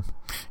if you're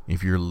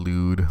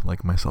lewd,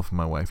 like myself and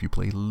my wife, you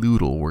play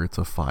Loodle, where it's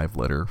a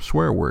 5-letter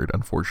swear word.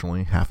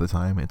 Unfortunately, half the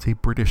time it's a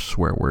British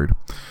swear word,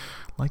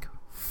 like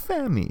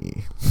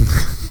Fanny.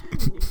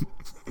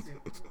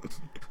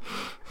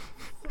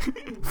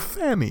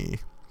 Fanny.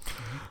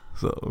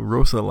 So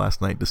Rosa last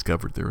night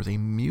discovered there was a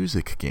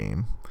music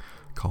game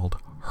called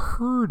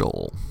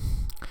Hurdle,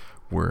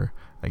 where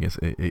I guess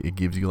it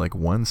gives you like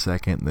 1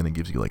 second, then it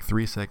gives you like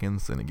 3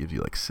 seconds, then it gives you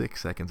like 6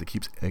 seconds. It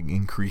keeps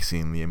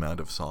increasing the amount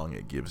of song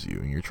it gives you,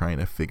 and you're trying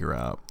to figure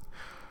out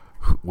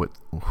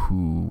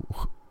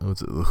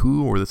was it the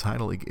Who or the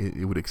title? Like,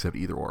 it would accept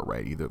either or,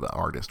 right? Either the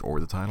artist or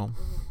the title.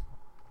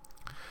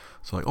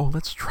 So like, oh,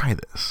 let's try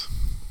this.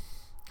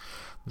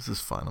 This is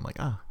fun. I'm like,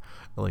 I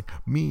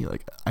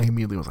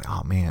immediately was like,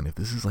 oh man, if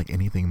this is like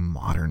anything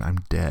modern, I'm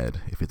dead.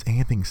 If it's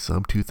anything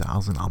sub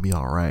 2000, I'll be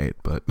all right.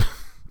 But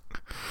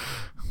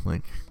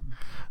like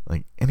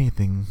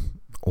anything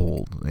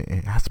old,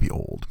 it has to be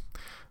old.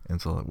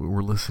 And so we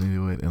were listening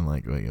to it, and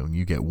like,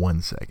 you get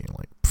 1 second,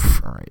 like,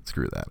 all right,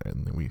 screw that,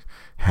 and then we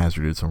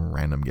hazarded some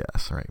random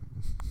guess, right?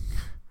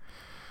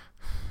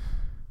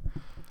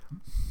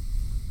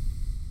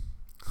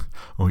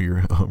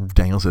 Oh,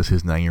 Daniel says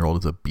his 9-year-old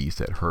is a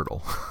beast at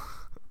Hurdle.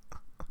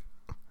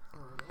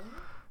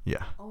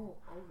 Yeah. Oh,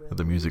 really?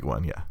 The music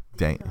one, yeah.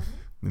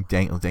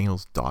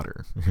 Daniel's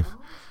daughter.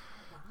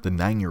 The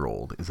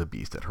 9-year-old is a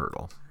beast at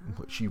Hurdle.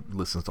 She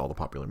listens to all the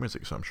popular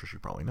music, so I'm sure she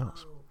probably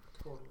knows.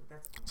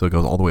 So it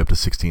goes all the way up to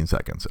 16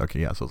 seconds.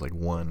 Okay, yeah, so it's like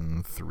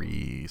 1,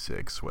 3,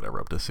 6, whatever,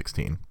 up to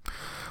 16.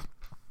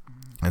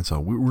 And so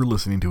we were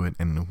listening to it,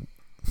 and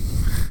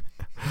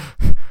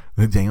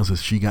Daniel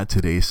says she got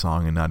today's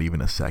song in not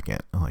even a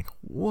second. I'm like,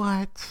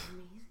 what?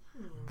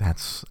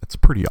 That's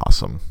pretty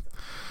awesome.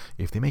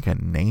 If they make a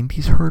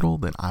 90s Hurdle,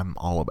 then I'm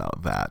all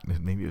about that.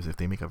 Maybe if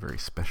they make a very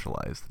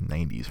specialized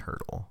 90s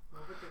Hurdle.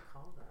 What would they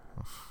call that?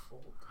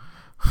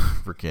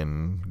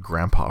 Freaking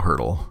Grandpa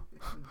Hurdle.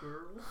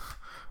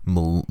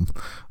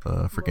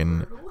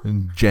 Freaking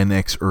Gen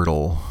X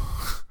Hurdle.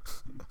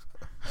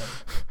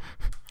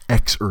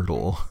 X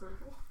Hurdle.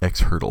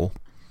 X Hurdle.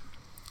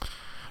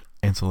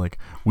 And so like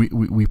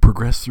we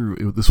progressed through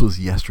it. This was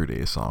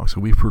yesterday's song,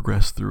 so we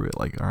progressed through it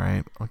like, all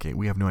right, okay,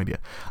 we have no idea.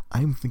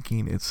 I'm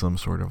thinking it's some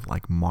sort of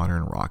like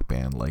modern rock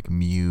band like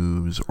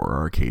Muse or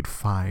Arcade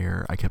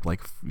Fire. I kept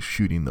like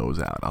shooting those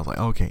out. I was like,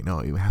 okay, no,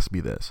 it has to be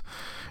this.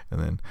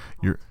 And then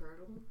you're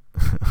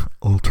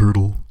oh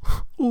turtle.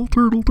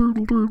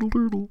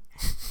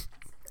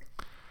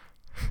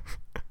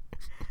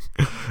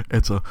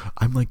 And so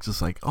I'm like,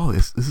 just like, oh,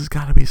 this has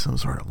got to be some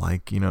sort of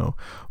like,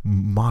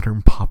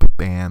 modern pop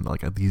band,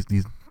 like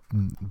these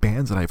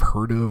bands that I've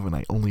heard of and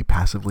I only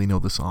passively know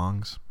the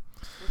songs.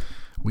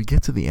 We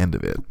get to the end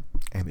of it,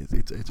 and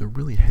it's a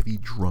really heavy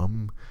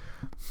drum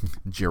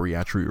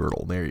geriatric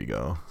hurdle. There you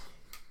go.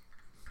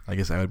 I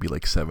guess I would be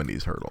like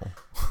 70s hurdle,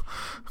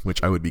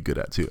 which I would be good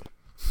at too.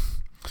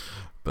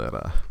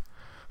 But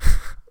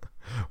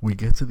we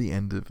get to the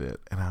end of it,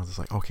 and I was just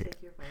like, okay.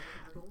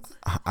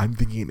 I'm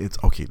thinking it's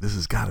okay. This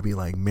has got to be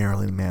like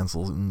Marilyn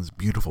Manson's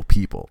 "Beautiful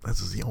People." This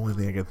is the only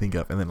thing I can think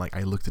of. And then like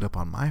I looked it up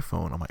on my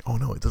phone. I'm like, oh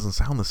no, it doesn't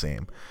sound the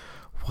same.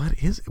 What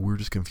is it? We're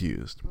just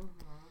confused.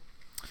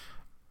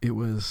 It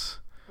was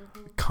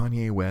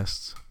Kanye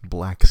West's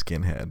 "Black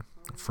Skinhead"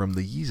 from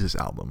the Yeezus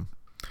album.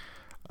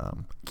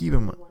 Keep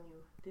him.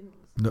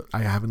 No,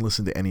 I haven't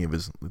listened to any of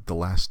the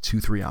last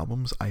 2-3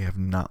 albums. I have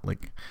not,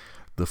 like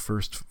the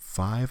first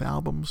 5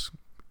 albums.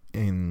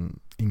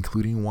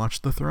 Including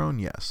Watch the Throne,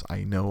 yes,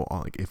 I know.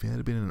 Like, if it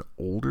had been an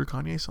older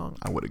Kanye song,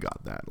 I would have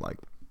got that like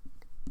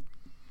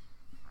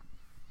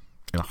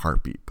in a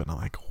heartbeat. But I'm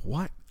like,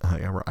 what?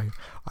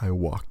 I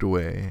walked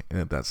away, and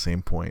at that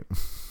same point,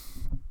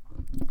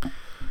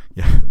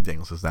 yeah,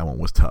 Daniel says that one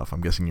was tough.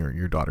 I'm guessing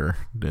your daughter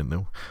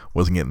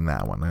wasn't getting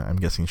that one. I'm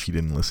guessing she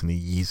didn't listen to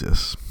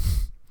Yeezus.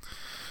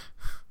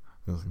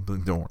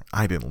 Don't worry,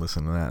 I didn't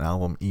listen to that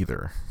album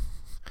either.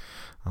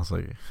 I was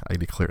like, I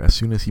declared, as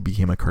soon as he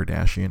became a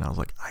Kardashian, I was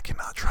like, I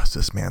cannot trust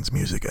this man's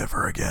music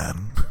ever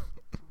again.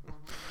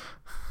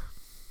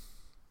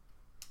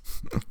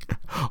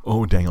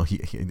 Oh, Daniel,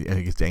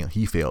 I guess Daniel,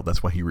 he failed.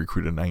 That's why he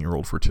recruited a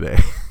 9-year-old for today.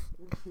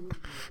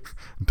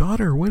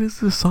 Daughter, what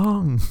is this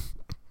song?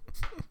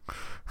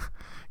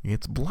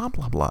 It's blah,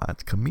 blah, blah.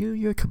 It's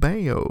Camila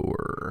Cabello.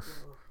 Or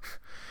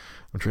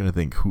I'm trying to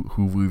think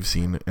who we've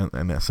seen in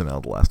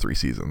SNL the last 3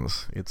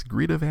 seasons. It's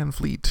Greta Van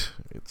Fleet.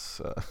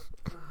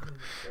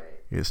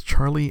 It's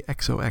Charlie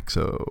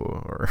XOXO,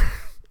 or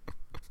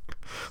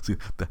see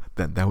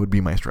that would be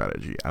my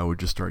strategy. I would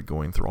just start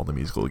going through all the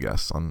musical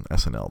guests on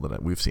SNL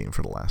that we've seen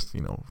for the last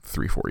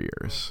 3-4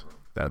 years.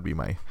 That would be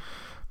my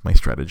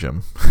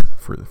stratagem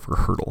for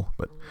Hurdle.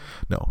 But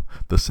no,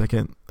 the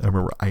second I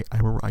remember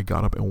I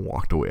got up and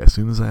walked away as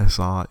soon as I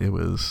saw it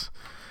was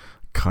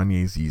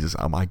Kanye's Yeezus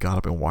album. I got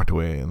up and walked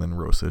away, and then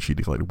Rose said she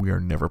declared, "We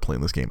are never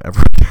playing this game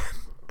ever again."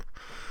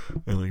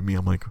 And like me,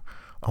 I'm like,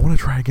 I want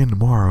to try again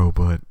tomorrow,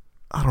 but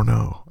I don't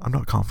know. I'm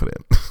not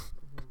confident.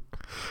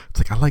 It's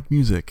like, I like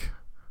music,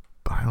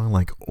 but I don't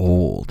like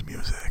old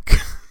music.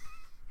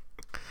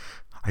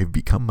 I've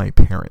become my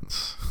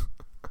parents.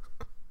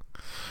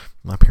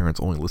 My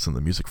parents only listen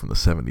to music from the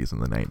 70s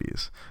and the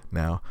 90s.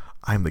 Now,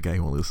 I'm the guy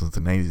who only listens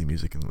to 90s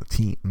music in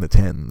the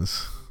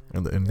 10s.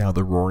 And now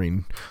the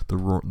boring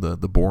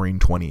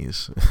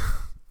 20s.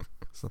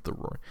 It's not the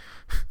roaring.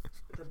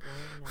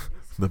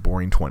 The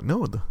boring 20s.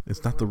 No,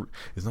 it's not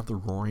the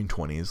roaring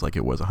 20s like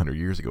it was 100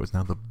 years ago. It's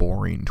now the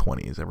boring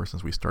 20s. Ever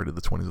since we started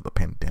the 20s of the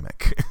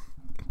pandemic.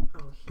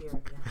 Oh, here, yeah.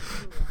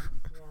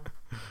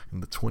 In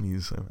the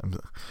 20s,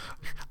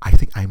 I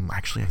think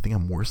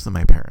I'm worse than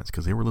my parents,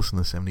 because they were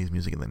listening to 70s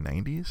music in the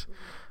 90s.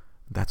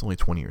 That's only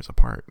 20 years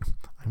apart.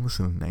 I'm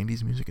listening to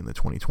 90s music in the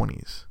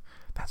 2020s.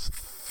 That's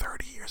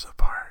 30 years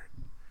apart.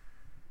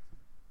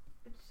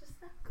 It's just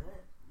not good.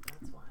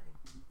 That's why.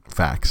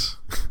 Facts.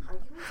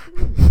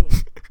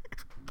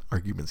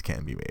 Arguments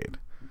can be made.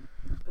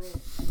 Arguments can be made. But,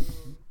 I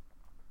mean,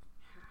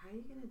 how are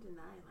you going to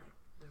deny, like,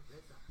 the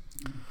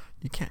RZA?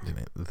 You can't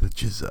deny it. The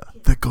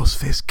Jizza, the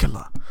Ghostface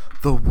Killer,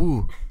 the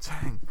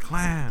Wu-Tang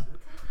Clan.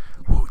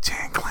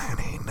 Wu-Tang Clan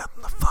ain't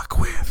nothing to fuck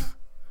with.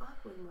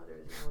 Fuck with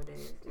mothers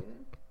nowadays, dude.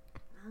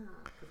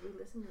 Nah, because we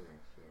listen to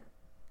that shit.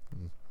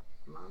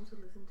 Moms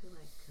would listen to,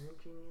 like,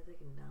 country music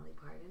and Dolly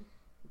Parton.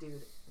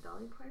 Dude,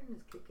 Dolly Parton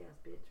is kick-ass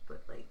bitch,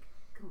 but, like,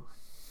 come on.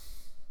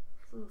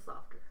 It's a little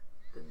softer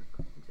than the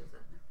fucking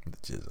Jizza. The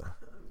Jizza.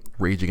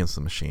 Rage Against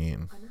the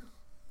Machine. I know.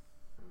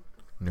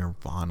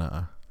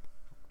 Nirvana.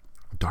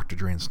 Dr.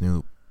 Dre and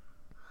Snoop.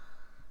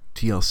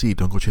 TLC,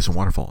 Don't Go Chasing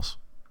Waterfalls.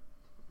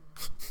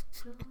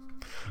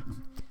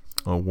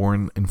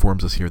 Warren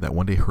informs us here that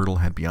One Day Hurdle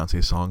had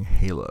Beyonce's song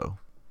Halo.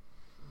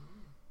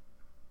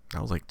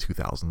 That was like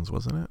 2000s,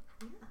 wasn't it?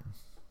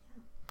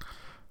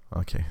 Yeah.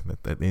 Okay,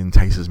 that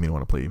entices me to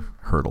want to play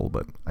Hurdle,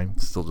 but I'm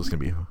still just going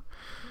to be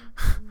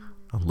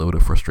a load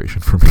of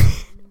frustration for me.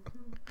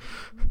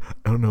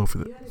 I don't know if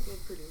you had a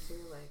good producer,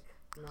 like,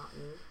 not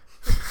me.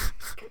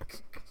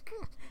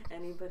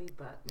 Anybody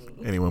but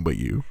me. Anyone but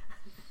you.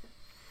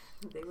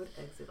 They would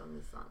exit on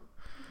this song.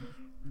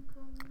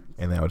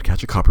 And that would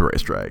catch a copyright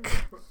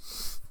strike.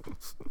 And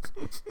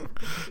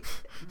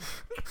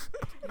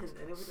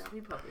it would not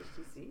be published,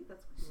 you see?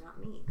 That's not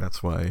me.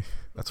 That's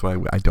why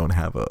I don't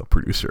have a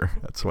producer.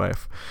 That's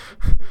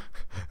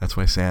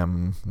why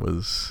Sam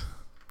was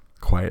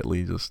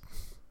quietly just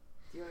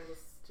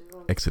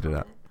exited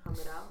out. Hum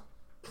it out?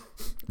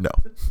 No.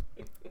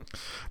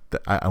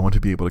 I want to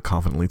be able to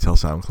confidently tell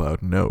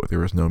SoundCloud, no,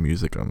 there is no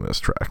music on this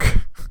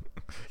track.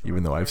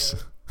 Even though I've...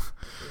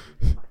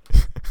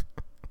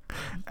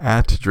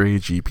 At Dre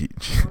GP.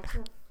 Watch that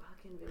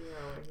fucking video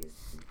where he's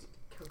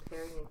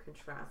comparing and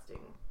contrasting.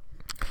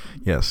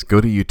 Yes,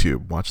 go to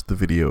YouTube. Watch the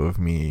video of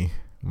me,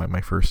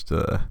 my first,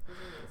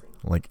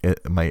 like,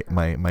 my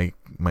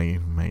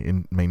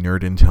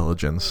nerd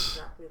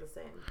intelligence. Exactly the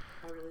same.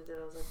 I really did.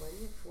 I was like, why do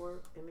you have 4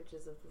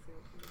 images of the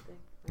same thing?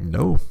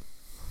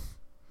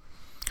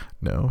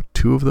 No,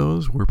 2 of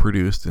those were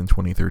produced in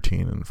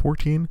 2013 and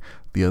 14.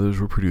 The others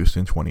were produced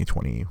in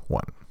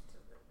 2021.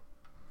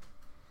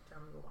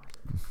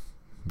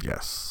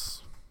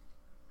 Yes.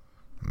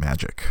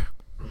 Magic.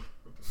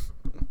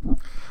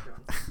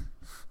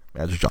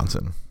 Magic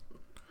Johnson.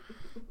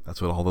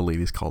 That's what all the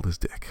ladies called his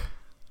dick.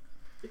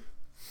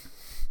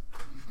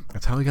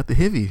 That's how he got the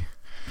hivy.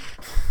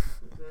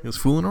 He was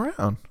fooling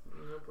around.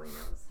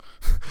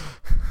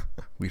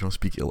 We don't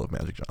speak ill of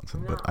Magic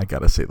Johnson, but I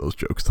gotta say those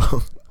jokes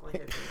though.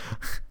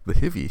 The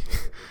hivy.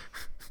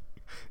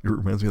 It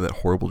reminds me of that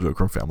horrible joke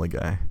from Family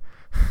Guy.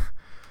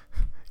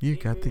 You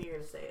got the...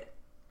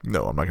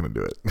 No, I'm not gonna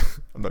do it.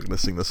 I'm not gonna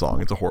sing the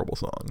song. It's a horrible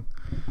song.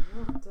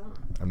 No, don't.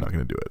 I'm not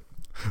gonna do it.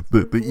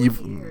 The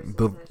evil...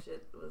 That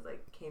shit was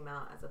like came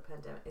out as a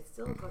pandemic. It's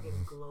still a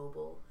fucking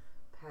global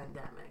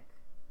pandemic,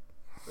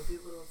 but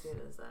people don't see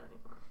it as that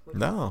anymore. Which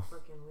is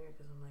fucking weird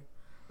because I'm like,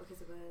 okay,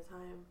 so by the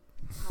time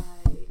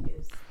Pi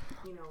is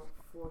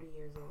 40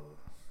 years old,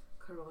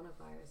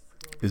 coronavirus.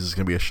 This is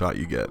gonna be a shot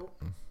you get.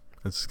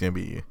 It's gonna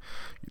be.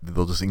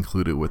 They'll just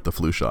include it with the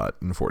flu shot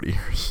in 40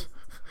 years.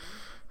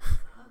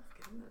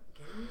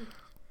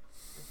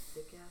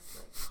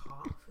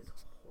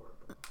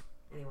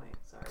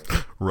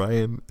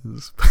 Ryan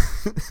is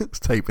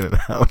typing it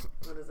out.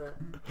 What is that?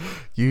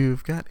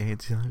 You've got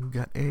AIDS, you've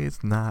got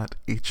AIDS, not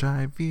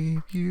HIV.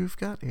 You've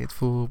got AIDS,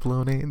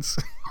 full-blown AIDS.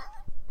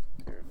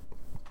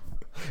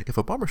 If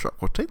a barber shop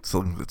quotates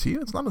something to you,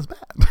 it's not as bad.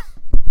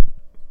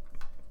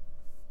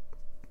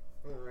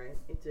 Alright,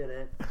 you did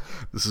it.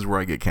 This is where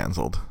I get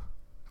canceled.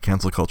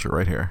 Cancel culture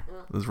right here.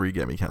 Yeah. This is where you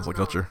get me, cancel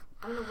culture.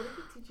 I don't know, what did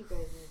we teach you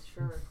guys in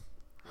Sure.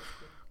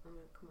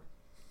 Come on.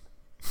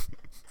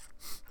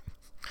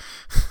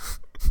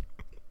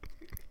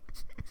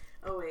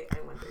 Oh wait, I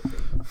went there too.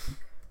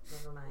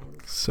 Never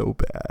mind. So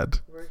bad.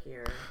 We're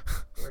here.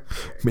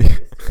 Used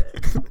to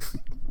it.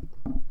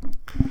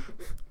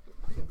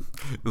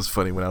 It was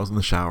funny when I was in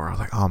the shower. I was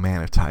like, "Oh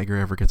man, if Tiger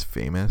ever gets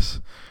famous,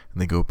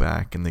 and they go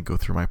back and they go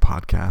through my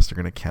podcast, they're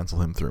gonna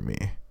cancel him through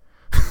me."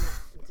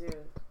 Dude,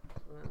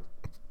 well.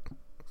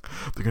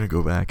 They're gonna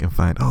go back and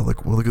find,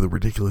 look at the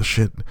ridiculous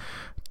shit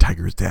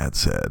Tiger's dad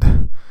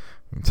said.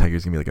 And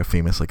Tiger's gonna be like a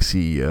famous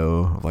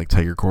CEO of like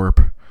Tiger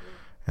Corp.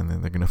 And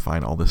then they're going to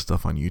find all this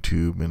stuff on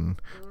YouTube and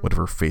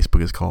whatever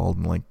Facebook is called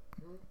in like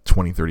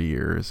 20, 30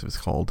 years. It's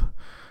called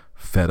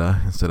Feta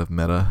instead of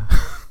Meta.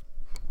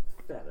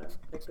 Feta,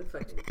 like the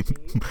fucking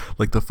cheese.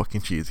 Like the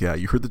fucking cheese. Yeah,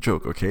 you heard the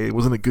joke, okay? It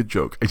wasn't a good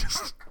joke. I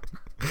just...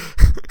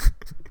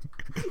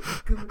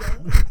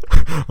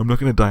 I'm not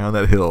going to die on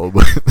that hill,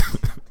 but...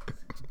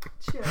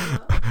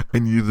 I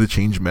needed to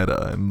change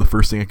Meta, and the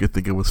first thing I could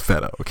think of was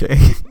Feta,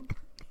 okay?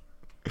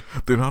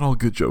 They're not all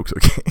good jokes,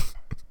 okay?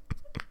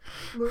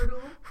 Myrtle.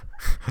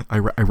 I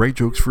write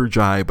jokes for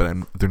Jai, but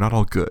they're not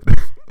all good.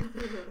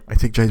 I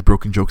take Jai's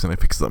broken jokes and I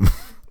fix them.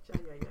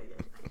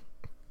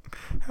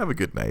 Have a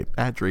good night.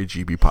 At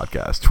DreGB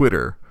Podcast,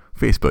 Twitter,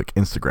 Facebook,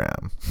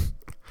 Instagram,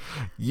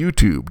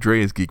 YouTube,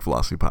 Dre's Geek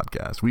Philosophy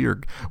Podcast. We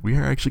are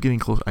actually getting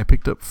close. I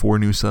picked up 4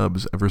 new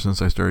subs ever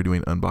since I started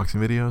doing unboxing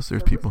videos.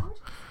 There's people.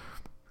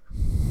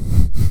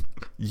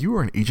 You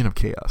are an agent of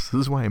chaos.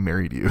 This is why I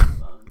married you.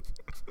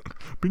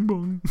 Bing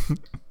bong.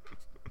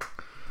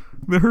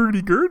 The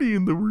hurdy-gurdy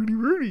and the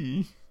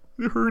wordy-wordy.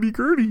 The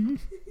hurdy-gurdy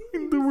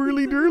and the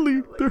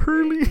whirly-durly. The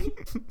hurly.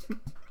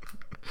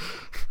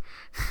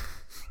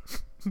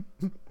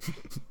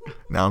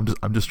 Now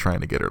I'm just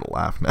trying to get her to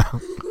laugh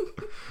now.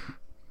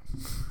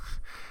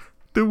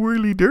 The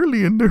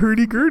whirly-durly and the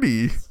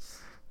hurdy-gurdy.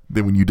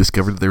 Then when you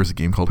discovered that there was a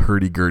game called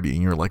Hurdy-Gurdy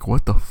and you're like,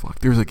 what the fuck?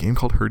 There's a game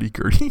called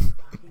Hurdy-Gurdy?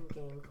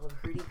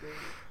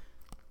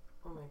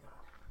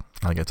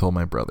 Like I told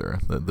my brother,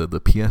 the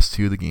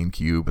PS2, the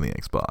GameCube, and the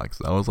Xbox,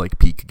 that was like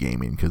peak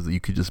gaming because you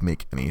could just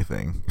make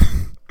anything.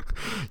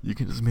 You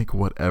can just make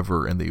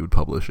whatever and they would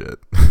publish it.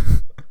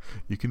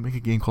 You can make a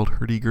game called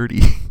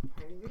Hurdy-Gurdy. Hurdy-gurdy,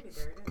 there it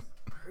is.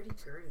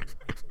 Hurdy-gurdy.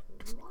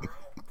 What?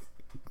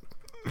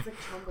 It's like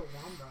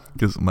Chumbawamba.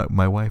 Because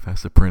my wife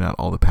has to print out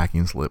all the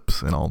packing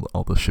slips and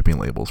all the shipping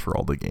labels for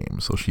all the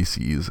games, so she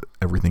sees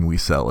everything we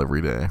sell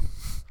every day.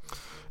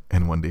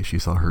 And one day she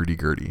saw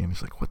Hurdy-Gurdy, and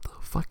she's like, what the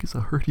fuck is a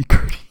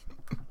Hurdy-Gurdy?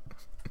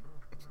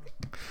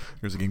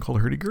 There's a game called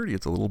Hurdy-Gurdy.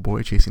 It's a little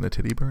boy chasing a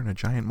teddy bear and a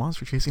giant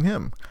monster chasing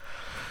him.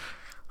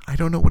 I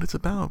don't know what it's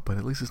about, but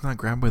at least it's not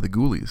grabbed by the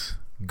ghoulies.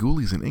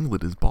 Ghoulies in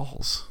England is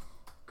balls.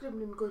 Grabbed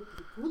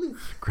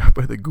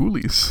by the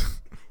ghoulies.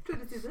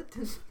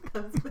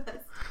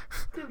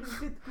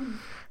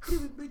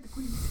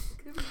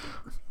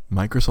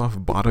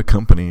 Microsoft bought a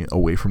company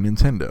away from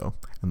Nintendo,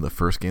 and the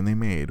first game they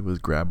made was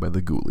grabbed by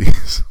the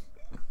ghoulies.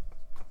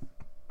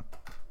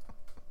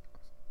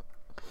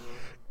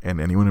 And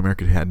anyone in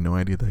America had no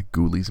idea that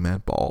ghoulies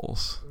meant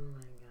balls. Oh my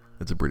god.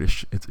 It's a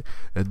British.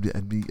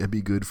 It'd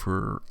be good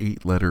for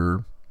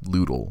 8-letter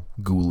Loodle.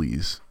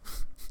 Ghoulies.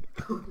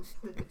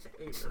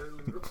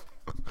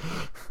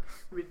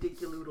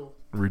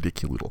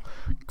 Ridiculoodle.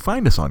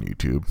 Find us on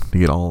YouTube to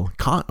get all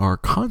our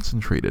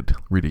concentrated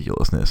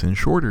ridiculousness in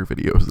shorter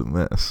videos than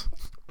this.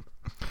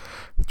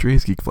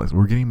 Dre's Geek Flex.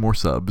 We're getting more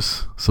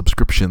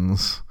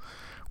subscriptions.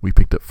 We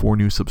picked up 4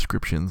 new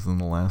subscriptions in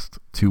the last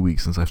 2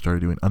 weeks since I started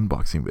doing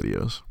unboxing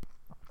videos,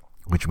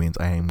 which means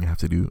I am going to have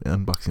to do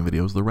unboxing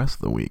videos the rest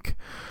of the week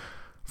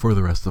for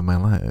the rest of my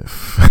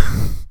life.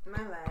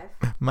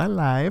 My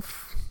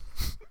life.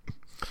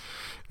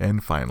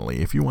 And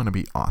finally, if you want to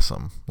be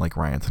awesome like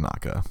Ryan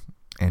Tanaka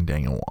and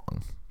Daniel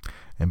Wong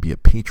and be a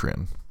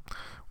patron,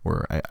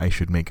 where I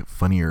should make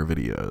funnier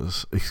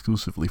videos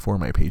exclusively for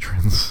my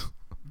patrons,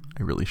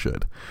 I really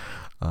should.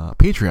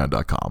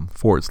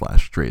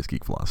 Patreon.com/Dre's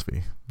Geek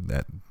Philosophy.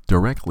 That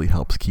directly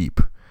helps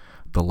keep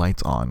the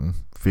lights on,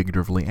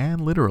 figuratively and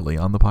literally,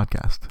 on the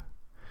podcast.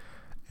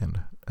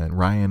 And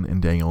Ryan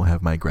and Daniel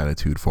have my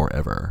gratitude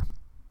forever.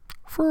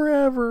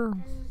 Forever.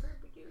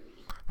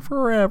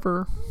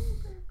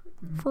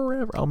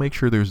 I'll make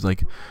sure there's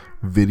like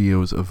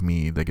videos of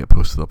me that get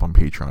posted up on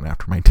Patreon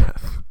after my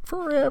death.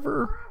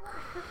 Forever.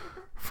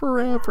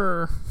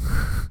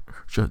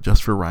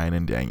 Just for Ryan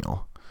and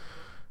Daniel.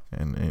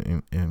 And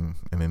then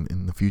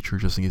in the future,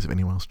 just in case if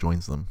anyone else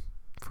joins them,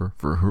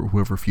 for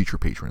whoever future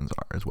patrons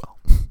are as well.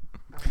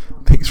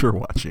 Thanks for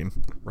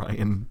watching.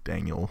 Ryan,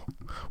 Daniel,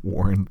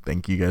 Warren,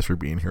 thank you guys for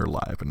being here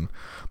live and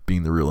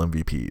being the real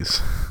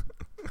MVPs.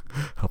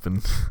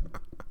 Helping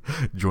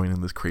join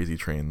in this crazy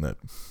train that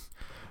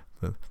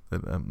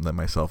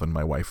myself and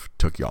my wife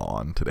took y'all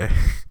on today.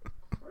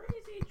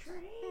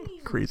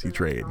 Crazy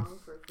train.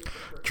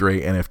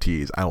 Dre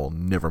NFTs. I will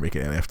never make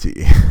an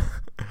NFT.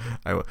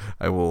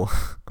 I will.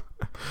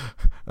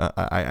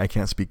 I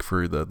can't speak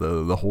for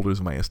the holders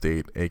of my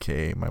estate,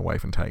 aka my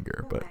wife and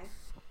Tiger, but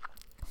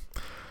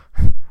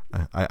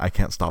I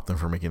can't stop them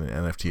from making an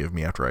NFT of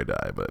me after I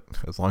die. But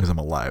as long as I'm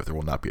alive, there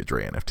will not be a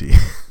Dre NFT.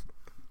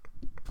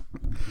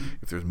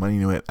 If there's money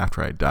in it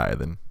after I die,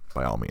 then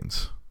by all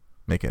means,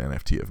 make an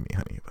NFT of me,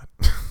 honey. But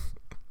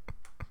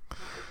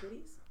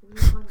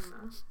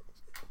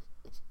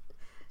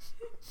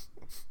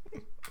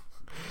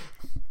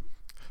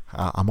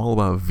I'm all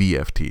about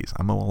VFTs.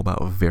 I'm all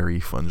about very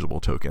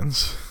fungible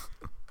tokens.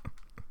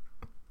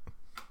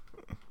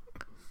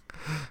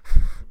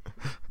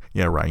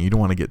 Yeah, Ryan, you don't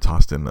want to get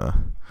tossed in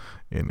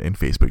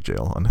Facebook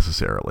jail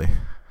unnecessarily.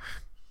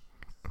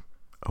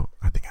 Oh,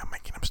 I think I'm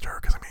making him stir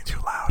because I'm getting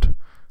too loud.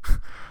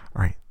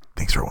 All right,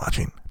 thanks for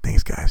watching.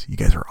 Thanks, guys. You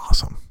guys are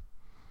awesome.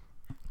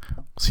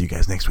 See you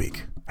guys next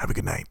week. Have a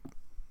good night.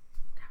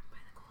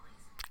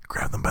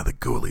 Grab them by the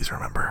ghoulies,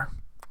 remember?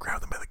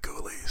 Grab them by the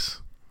ghoulies.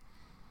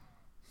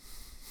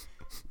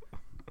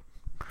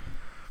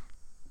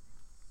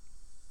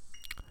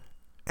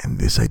 And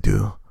this I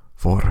do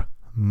for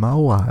my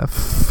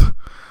wife.